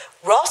 So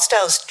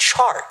Rostow's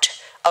chart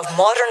of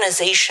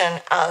modernization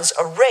as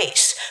a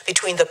race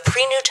between the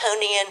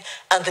pre-Newtonian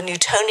and the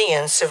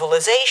Newtonian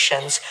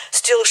civilizations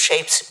still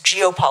shapes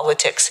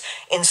geopolitics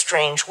in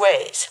strange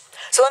ways.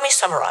 So let me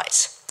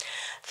summarize.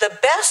 The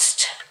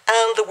best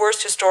and the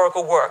worst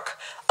historical work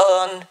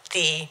on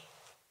the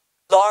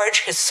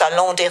large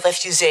Salon des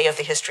Refusés of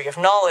the history of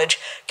knowledge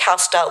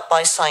cast out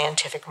by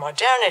scientific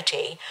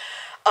modernity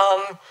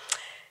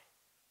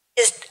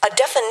is a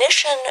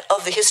definition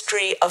of the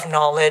history of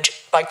knowledge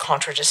by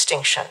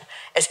contradistinction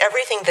as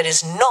everything that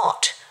is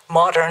not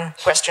modern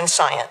Western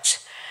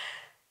science.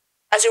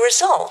 As a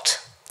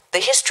result, the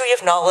history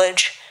of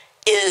knowledge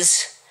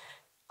is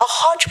a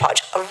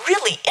hodgepodge, a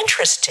really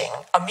interesting,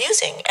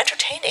 amusing,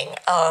 entertaining,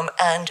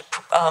 and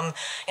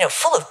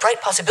full of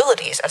bright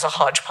possibilities as a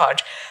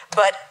hodgepodge,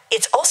 but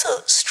it's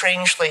also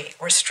strangely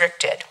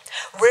restricted.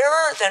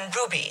 Rarer than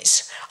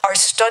rubies are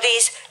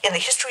studies in the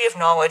history of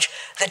knowledge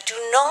that do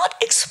not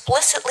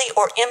explicitly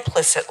or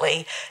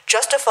implicitly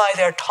justify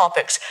their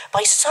topics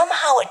by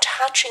somehow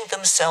attaching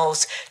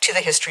themselves to the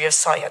history of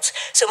science.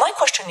 So my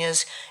question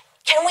is,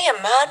 can we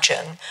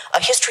imagine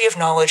a history of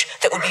knowledge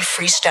that would be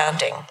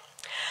freestanding?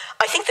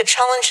 I think the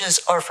challenges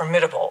are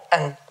formidable,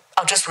 and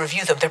I'll just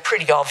review them. They're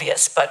pretty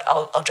obvious, but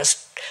I'll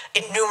just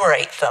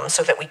enumerate them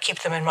so that we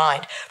keep them in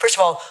mind. First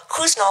of all,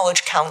 whose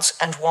knowledge counts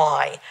and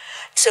why?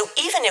 So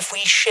even if we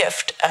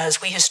shift,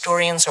 as we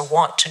historians are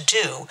wont to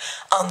do,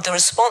 the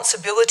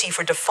responsibility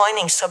for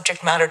defining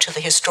subject matter to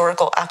the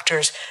historical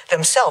actors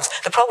themselves,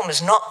 the problem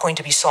is not going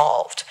to be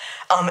solved.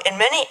 In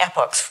many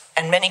epochs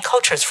and many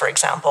cultures, for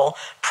example,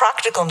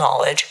 practical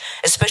knowledge,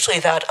 especially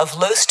that of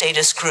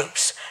low-status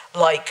groups,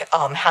 like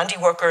handy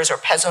workers or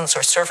peasants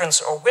or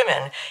servants or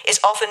women, is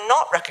often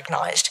not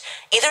recognized,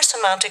 either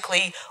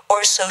semantically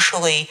or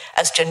socially,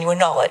 as genuine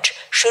knowledge.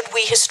 Should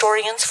we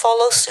historians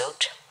follow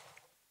suit?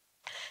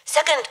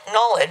 Second,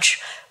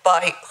 knowledge,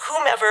 by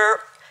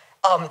whomever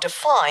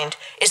defined,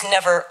 is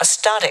never a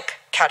static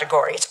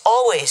category. It's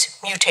always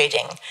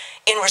mutating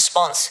in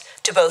response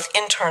to both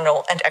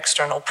internal and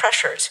external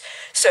pressures.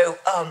 So,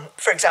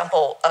 for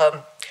example,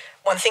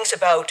 one thinks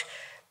about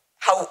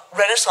how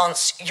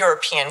Renaissance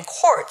European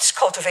courts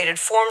cultivated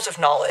forms of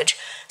knowledge,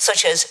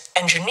 such as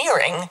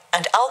engineering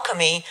and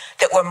alchemy,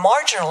 that were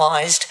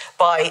marginalized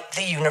by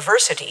the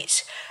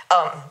universities.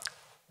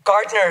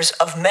 Gardeners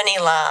of many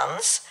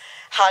lands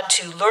had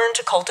to learn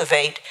to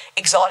cultivate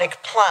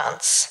exotic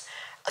plants,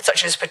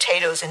 such as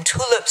potatoes and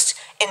tulips,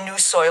 in new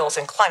soils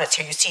and climates.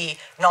 Here you see,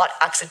 not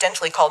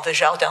accidentally called the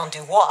Jardin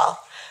du Roi,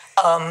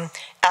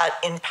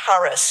 in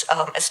Paris,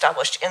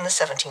 established in the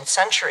 17th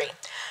century.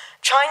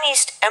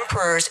 Chinese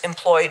emperors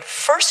employed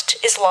first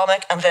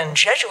Islamic and then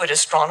Jesuit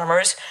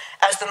astronomers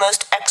as the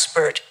most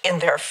expert in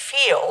their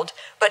field,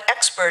 but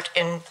expert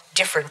in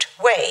different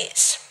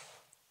ways.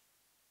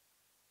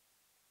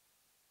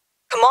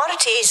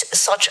 Commodities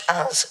such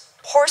as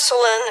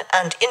porcelain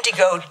and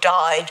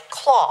indigo-dyed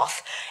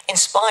cloth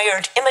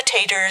inspired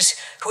imitators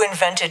who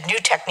invented new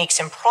techniques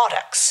and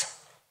products.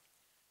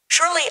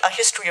 Surely a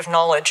history of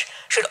knowledge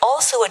should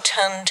also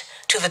attend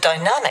to the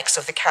dynamics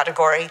of the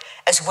category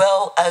as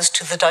well as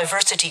to the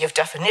diversity of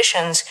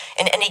definitions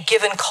in any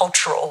given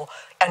cultural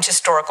and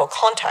historical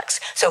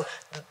context. So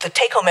the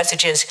take-home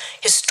message is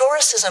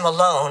historicism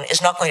alone is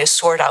not going to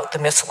sort out the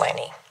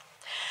miscellany.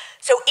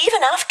 So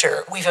even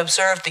after we've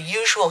observed the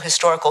usual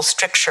historical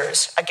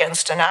strictures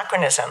against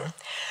anachronism,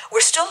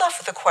 we're still left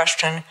with the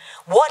question,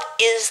 what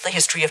is the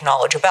history of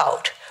knowledge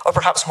about? Or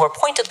perhaps more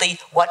pointedly,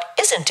 what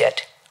isn't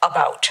it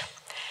about?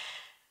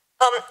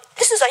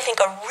 This is, I think,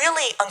 a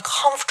really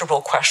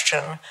uncomfortable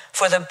question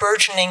for the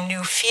burgeoning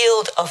new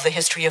field of the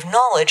history of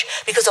knowledge,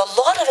 because a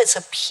lot of its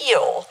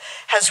appeal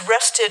has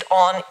rested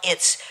on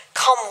its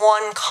come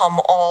one,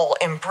 come all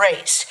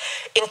embrace.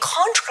 In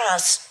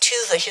contrast to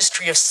the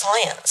history of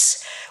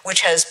science,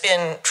 which has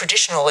been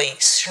traditionally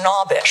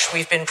snobbish,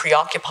 we've been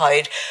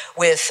preoccupied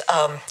with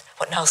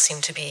what now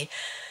seem to be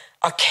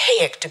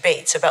archaic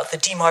debates about the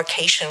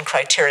demarcation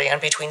criterion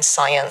between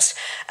science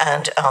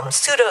and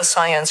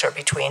pseudoscience, or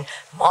between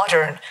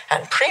modern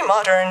and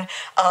pre-modern.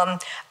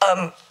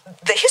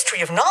 The history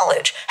of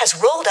knowledge has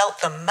rolled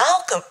out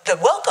the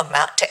welcome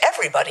mat to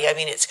everybody. I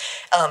mean, it's,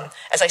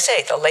 as I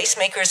say, the lace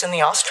makers in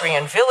the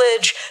Austrian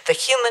village, the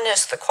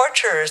humanists, the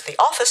courtiers, the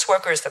office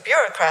workers, the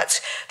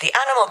bureaucrats, the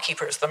animal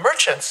keepers, the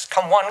merchants,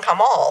 come one,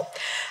 come all.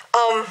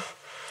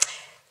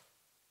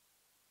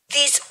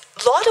 These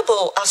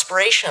laudable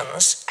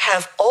aspirations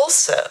have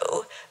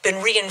also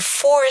been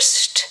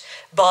reinforced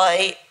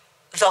by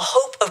the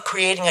hope of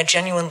creating a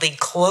genuinely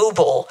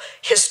global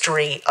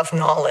history of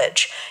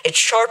knowledge. It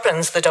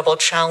sharpens the double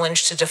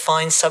challenge to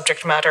define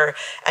subject matter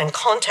and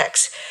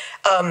context.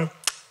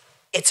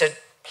 It's a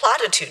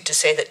platitude to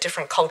say that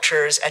different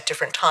cultures at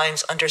different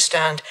times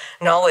understand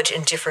knowledge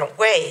in different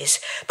ways,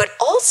 but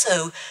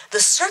also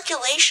the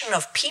circulation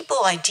of people,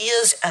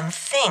 ideas, and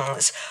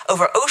things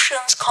over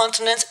oceans,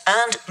 continents,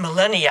 and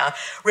millennia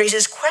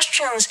raises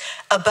questions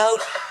about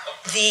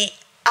the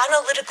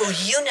analytical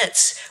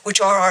units which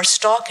are our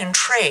stock and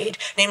trade,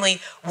 namely,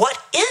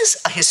 what is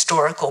a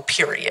historical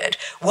period?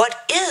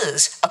 What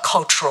is a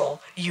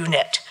cultural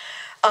unit?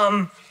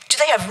 Do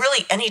they have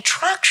really any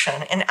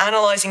traction in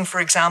analyzing, for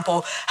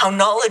example, how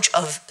knowledge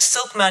of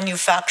silk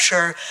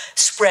manufacture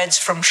spreads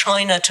from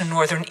China to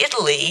northern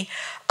Italy,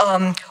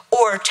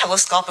 or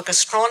telescopic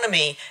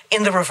astronomy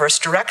in the reverse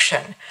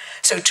direction?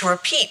 So to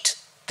repeat,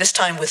 this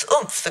time with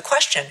oomph, the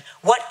question,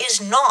 what is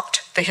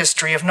not the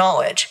history of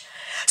knowledge?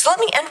 So let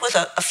me end with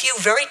a few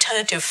very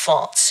tentative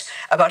thoughts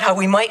about how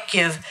we might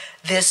give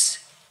this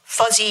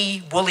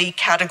fuzzy, woolly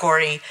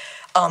category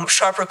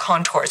sharper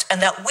contours,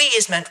 and that we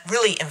is meant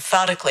really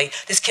emphatically.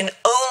 This can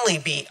only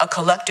be a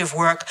collective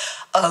work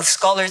of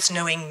scholars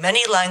knowing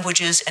many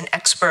languages and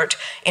expert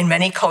in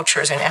many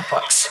cultures and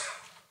epochs.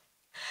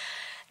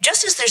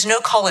 Just as there's no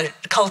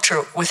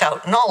culture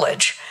without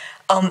knowledge,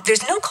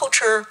 there's no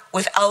culture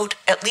without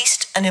at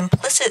least an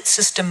implicit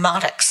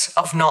systematics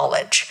of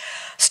knowledge,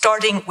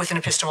 starting with an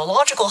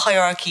epistemological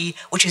hierarchy,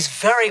 which is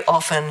very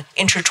often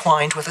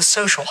intertwined with a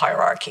social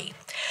hierarchy.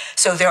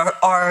 So there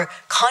are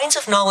kinds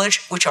of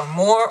knowledge which are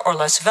more or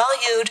less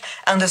valued,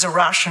 and there's a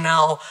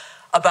rationale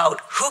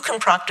about who can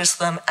practice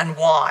them and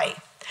why.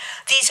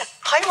 These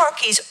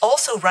hierarchies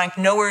also rank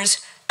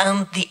knowers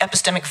and the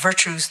epistemic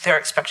virtues they're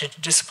expected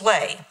to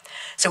display.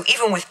 So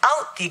even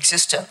without the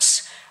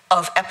existence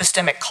of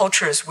epistemic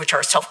cultures which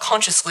are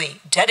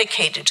self-consciously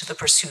dedicated to the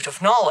pursuit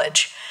of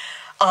knowledge,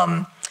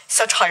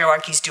 such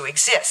hierarchies do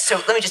exist. So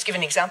let me just give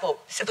an example,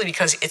 simply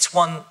because it's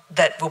one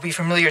that will be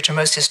familiar to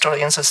most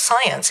historians of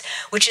science,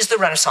 which is the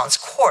Renaissance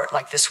court,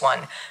 like this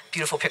one,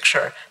 beautiful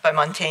picture by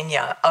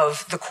Mantegna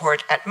of the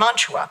court at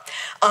Mantua.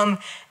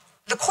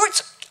 The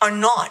courts are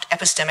not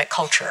epistemic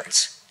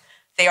cultures.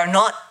 They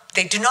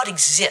do not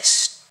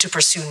exist to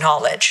pursue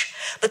knowledge,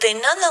 but they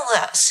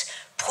nonetheless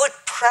put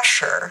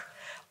pressure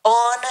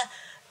on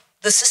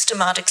the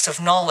systematics of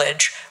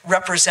knowledge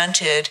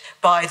represented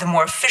by the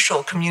more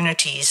official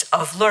communities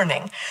of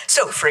learning.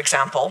 So, for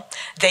example,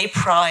 they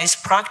prize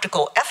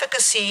practical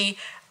efficacy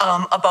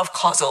above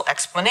causal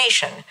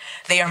explanation.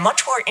 They are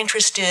much more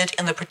interested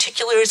in the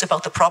particulars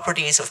about the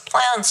properties of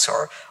plants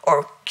or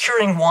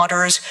curing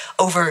waters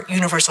over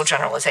universal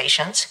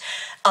generalizations.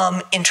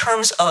 In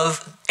terms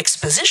of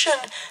exposition,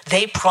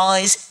 they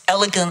prize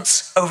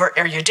elegance over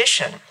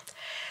erudition.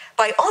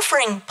 By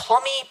offering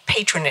plummy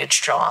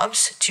patronage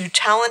jobs to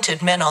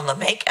talented men on the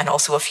make, and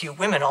also a few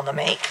women on the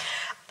make,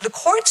 the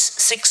courts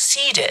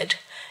succeeded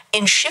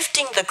in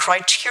shifting the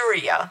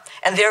criteria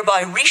and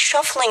thereby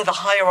reshuffling the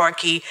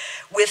hierarchy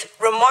with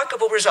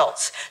remarkable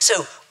results.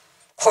 So,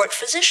 court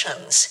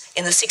physicians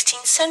in the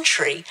 16th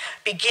century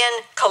begin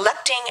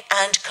collecting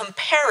and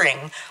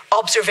comparing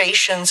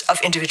observations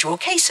of individual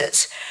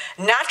cases.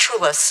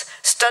 Naturalists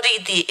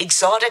studied the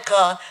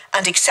exotica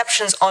and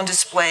exceptions on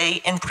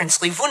display in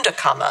princely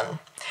Wunderkammern.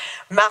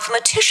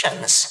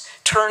 Mathematicians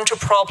turned to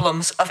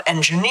problems of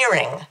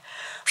engineering.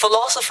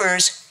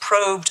 Philosophers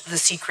probed the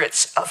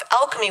secrets of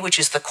alchemy, which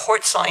is the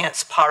court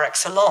science par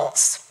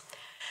excellence.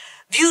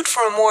 Viewed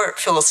from a more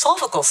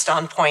philosophical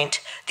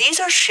standpoint, these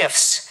are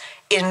shifts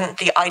in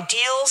the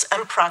ideals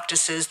and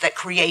practices that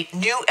create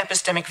new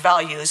epistemic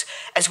values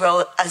as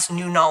well as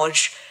new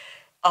knowledge.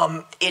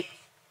 It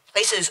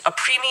places a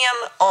premium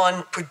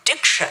on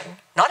prediction,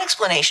 not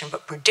explanation,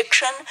 but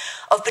prediction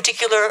of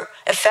particular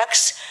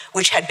effects,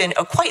 which had been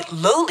a quite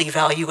lowly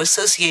value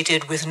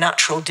associated with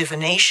natural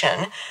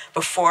divination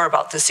before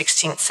about the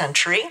 16th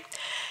century.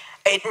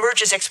 It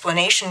merges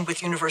explanation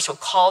with universal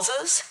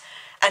causes,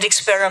 and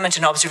experiment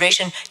and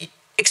observation.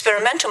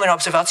 Experimentum and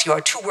observatio are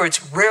two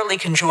words rarely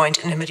conjoined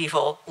in a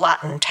medieval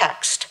Latin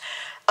text.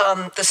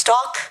 The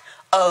stock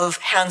of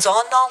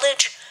hands-on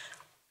knowledge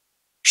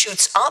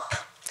shoots up,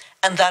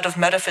 and that of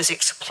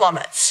metaphysics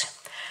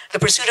plummets. The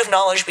pursuit of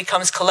knowledge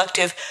becomes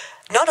collective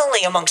not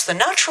only amongst the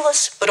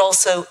naturalists, but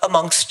also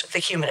amongst the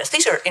humanists.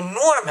 These are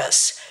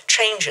enormous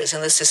changes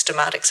in the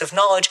systematics of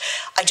knowledge.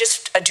 I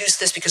just adduce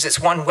this because it's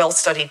one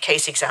well-studied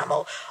case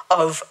example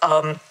of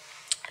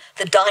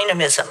the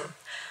dynamism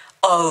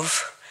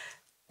of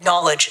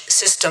knowledge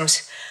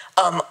systems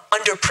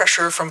under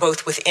pressure from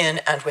both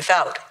within and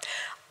without.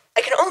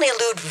 I can only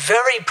allude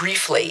very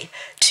briefly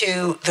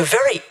to the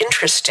very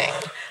interesting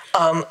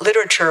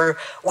literature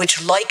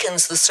which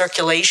likens the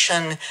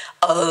circulation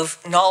of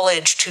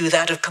knowledge to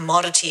that of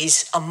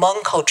commodities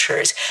among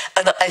cultures.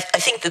 And I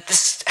think that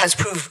this has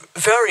proved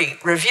very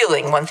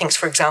revealing. One thinks,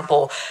 for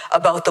example,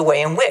 about the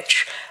way in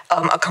which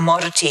a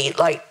commodity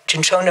like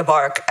cinchona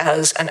bark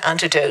as an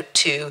antidote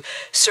to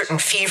certain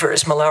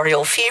fevers,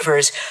 malarial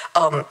fevers,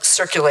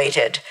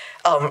 circulated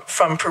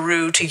from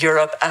Peru to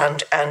Europe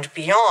and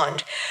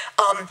beyond.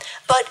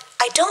 But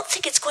I don't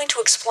think it's going to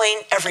explain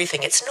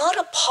everything. It's not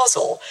a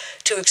puzzle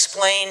to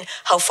explain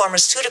how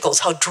pharmaceuticals,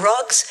 how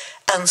drugs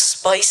and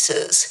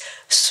spices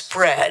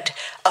spread.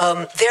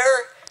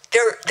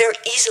 They're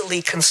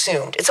easily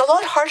consumed. It's a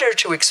lot harder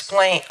to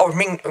explain, or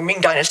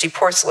Ming Dynasty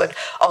porcelain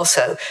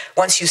also,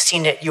 once you've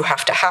seen it, you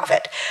have to have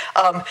it.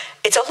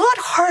 It's a lot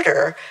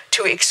harder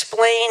to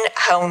explain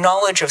how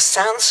knowledge of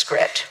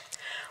Sanskrit,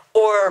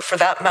 or for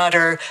that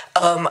matter,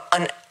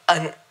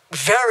 a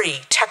very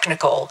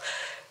technical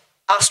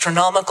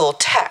astronomical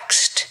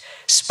text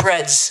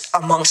spreads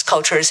amongst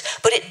cultures,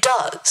 but it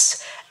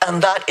does.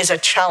 And that is a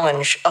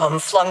challenge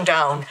flung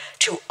down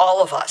to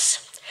all of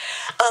us.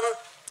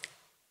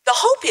 The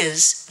hope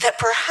is that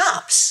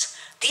perhaps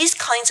these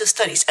kinds of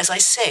studies, as I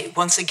say,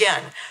 once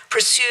again,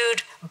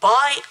 pursued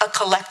by a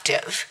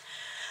collective,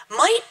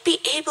 might be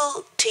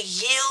able to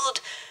yield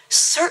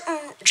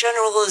certain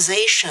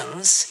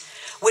generalizations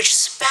which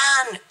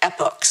span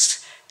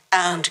epochs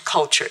and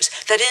cultures.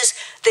 That is,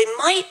 they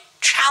might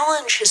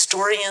challenge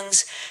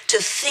historians to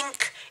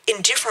think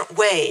in different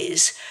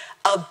ways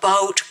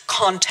about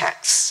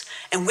contexts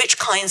and which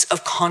kinds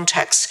of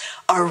contexts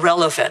are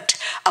relevant.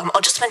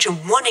 I'll just mention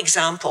one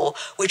example,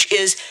 which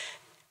is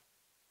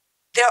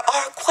there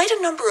are quite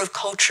a number of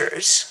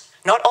cultures,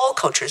 not all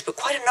cultures, but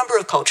quite a number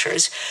of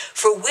cultures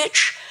for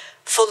which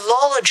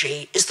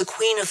philology is the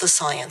queen of the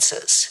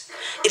sciences.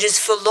 It is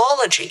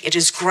philology, it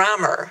is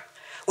grammar,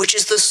 which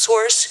is the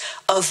source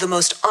of the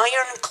most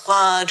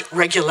ironclad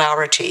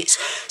regularities,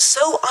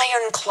 so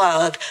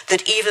ironclad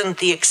that even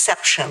the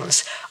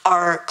exceptions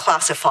are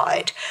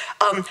classified.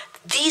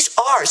 These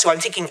are, so I'm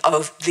thinking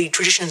of the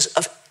traditions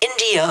of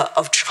India,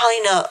 of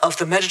China, of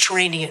the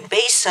Mediterranean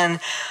basin,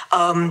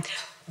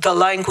 the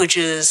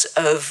languages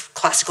of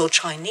classical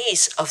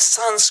Chinese, of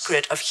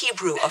Sanskrit, of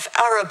Hebrew, of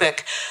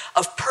Arabic,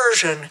 of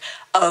Persian,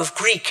 of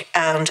Greek,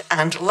 and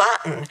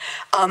Latin.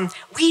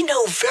 We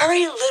know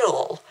very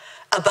little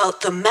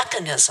about the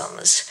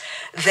mechanisms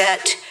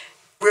that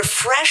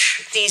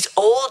refresh these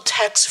old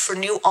texts for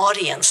new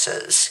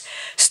audiences,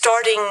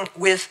 starting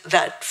with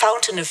that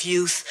fountain of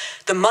youth,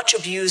 the much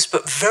abused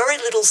but very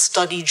little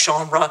studied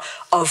genre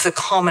of the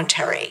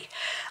commentary.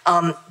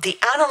 The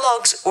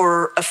analogs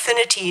or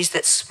affinities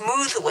that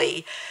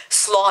smoothly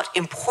slot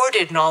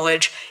imported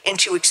knowledge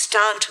into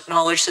extant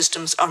knowledge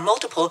systems are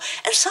multiple,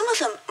 and some of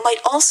them might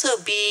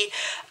also be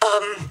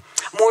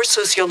more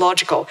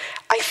sociological.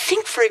 I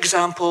think, for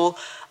example,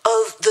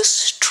 of the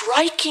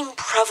striking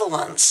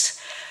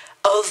prevalence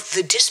of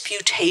the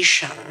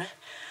disputation,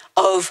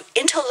 of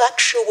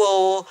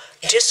intellectual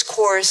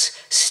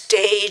discourse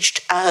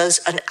staged as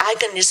an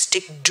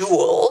agonistic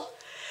duel,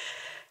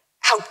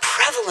 how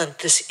prevalent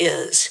this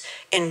is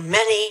in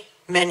many,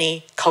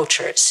 many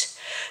cultures.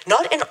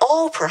 Not in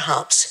all,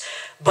 perhaps,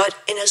 but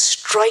in a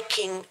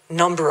striking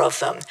number of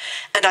them.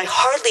 And I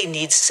hardly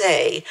need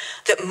say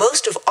that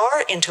most of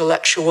our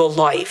intellectual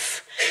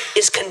life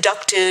is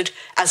conducted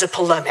as a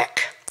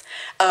polemic.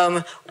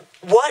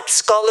 What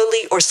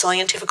scholarly or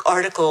scientific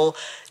article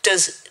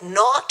does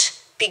not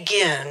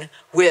begin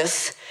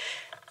with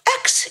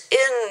X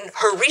in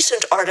her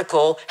recent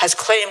article has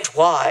claimed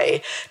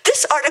Y.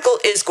 This article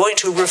is going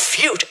to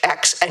refute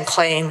X and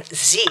claim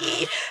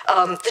Z.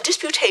 The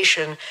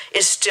disputation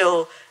is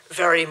still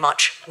very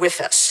much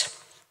with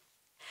us.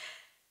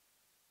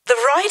 The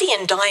variety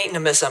and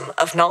dynamism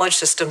of knowledge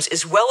systems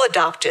is well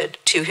adapted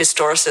to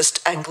historicist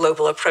and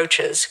global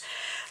approaches.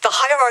 The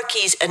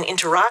hierarchies and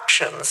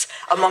interactions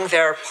among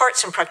their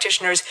parts and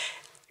practitioners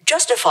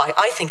justify,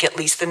 I think at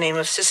least, the name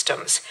of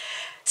systems.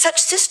 Such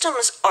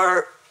systems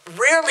are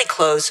rarely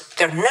closed,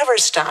 they're never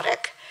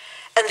static,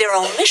 and their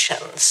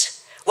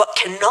omissions, what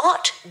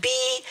cannot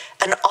be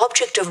an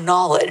object of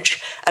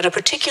knowledge at a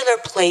particular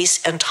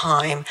place and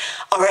time,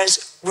 are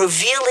as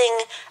revealing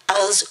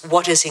as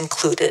what is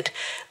included.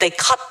 They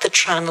cut the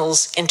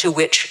channels into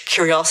which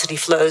curiosity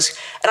flows,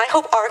 and I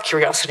hope our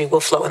curiosity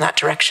will flow in that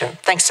direction.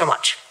 Thanks so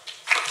much.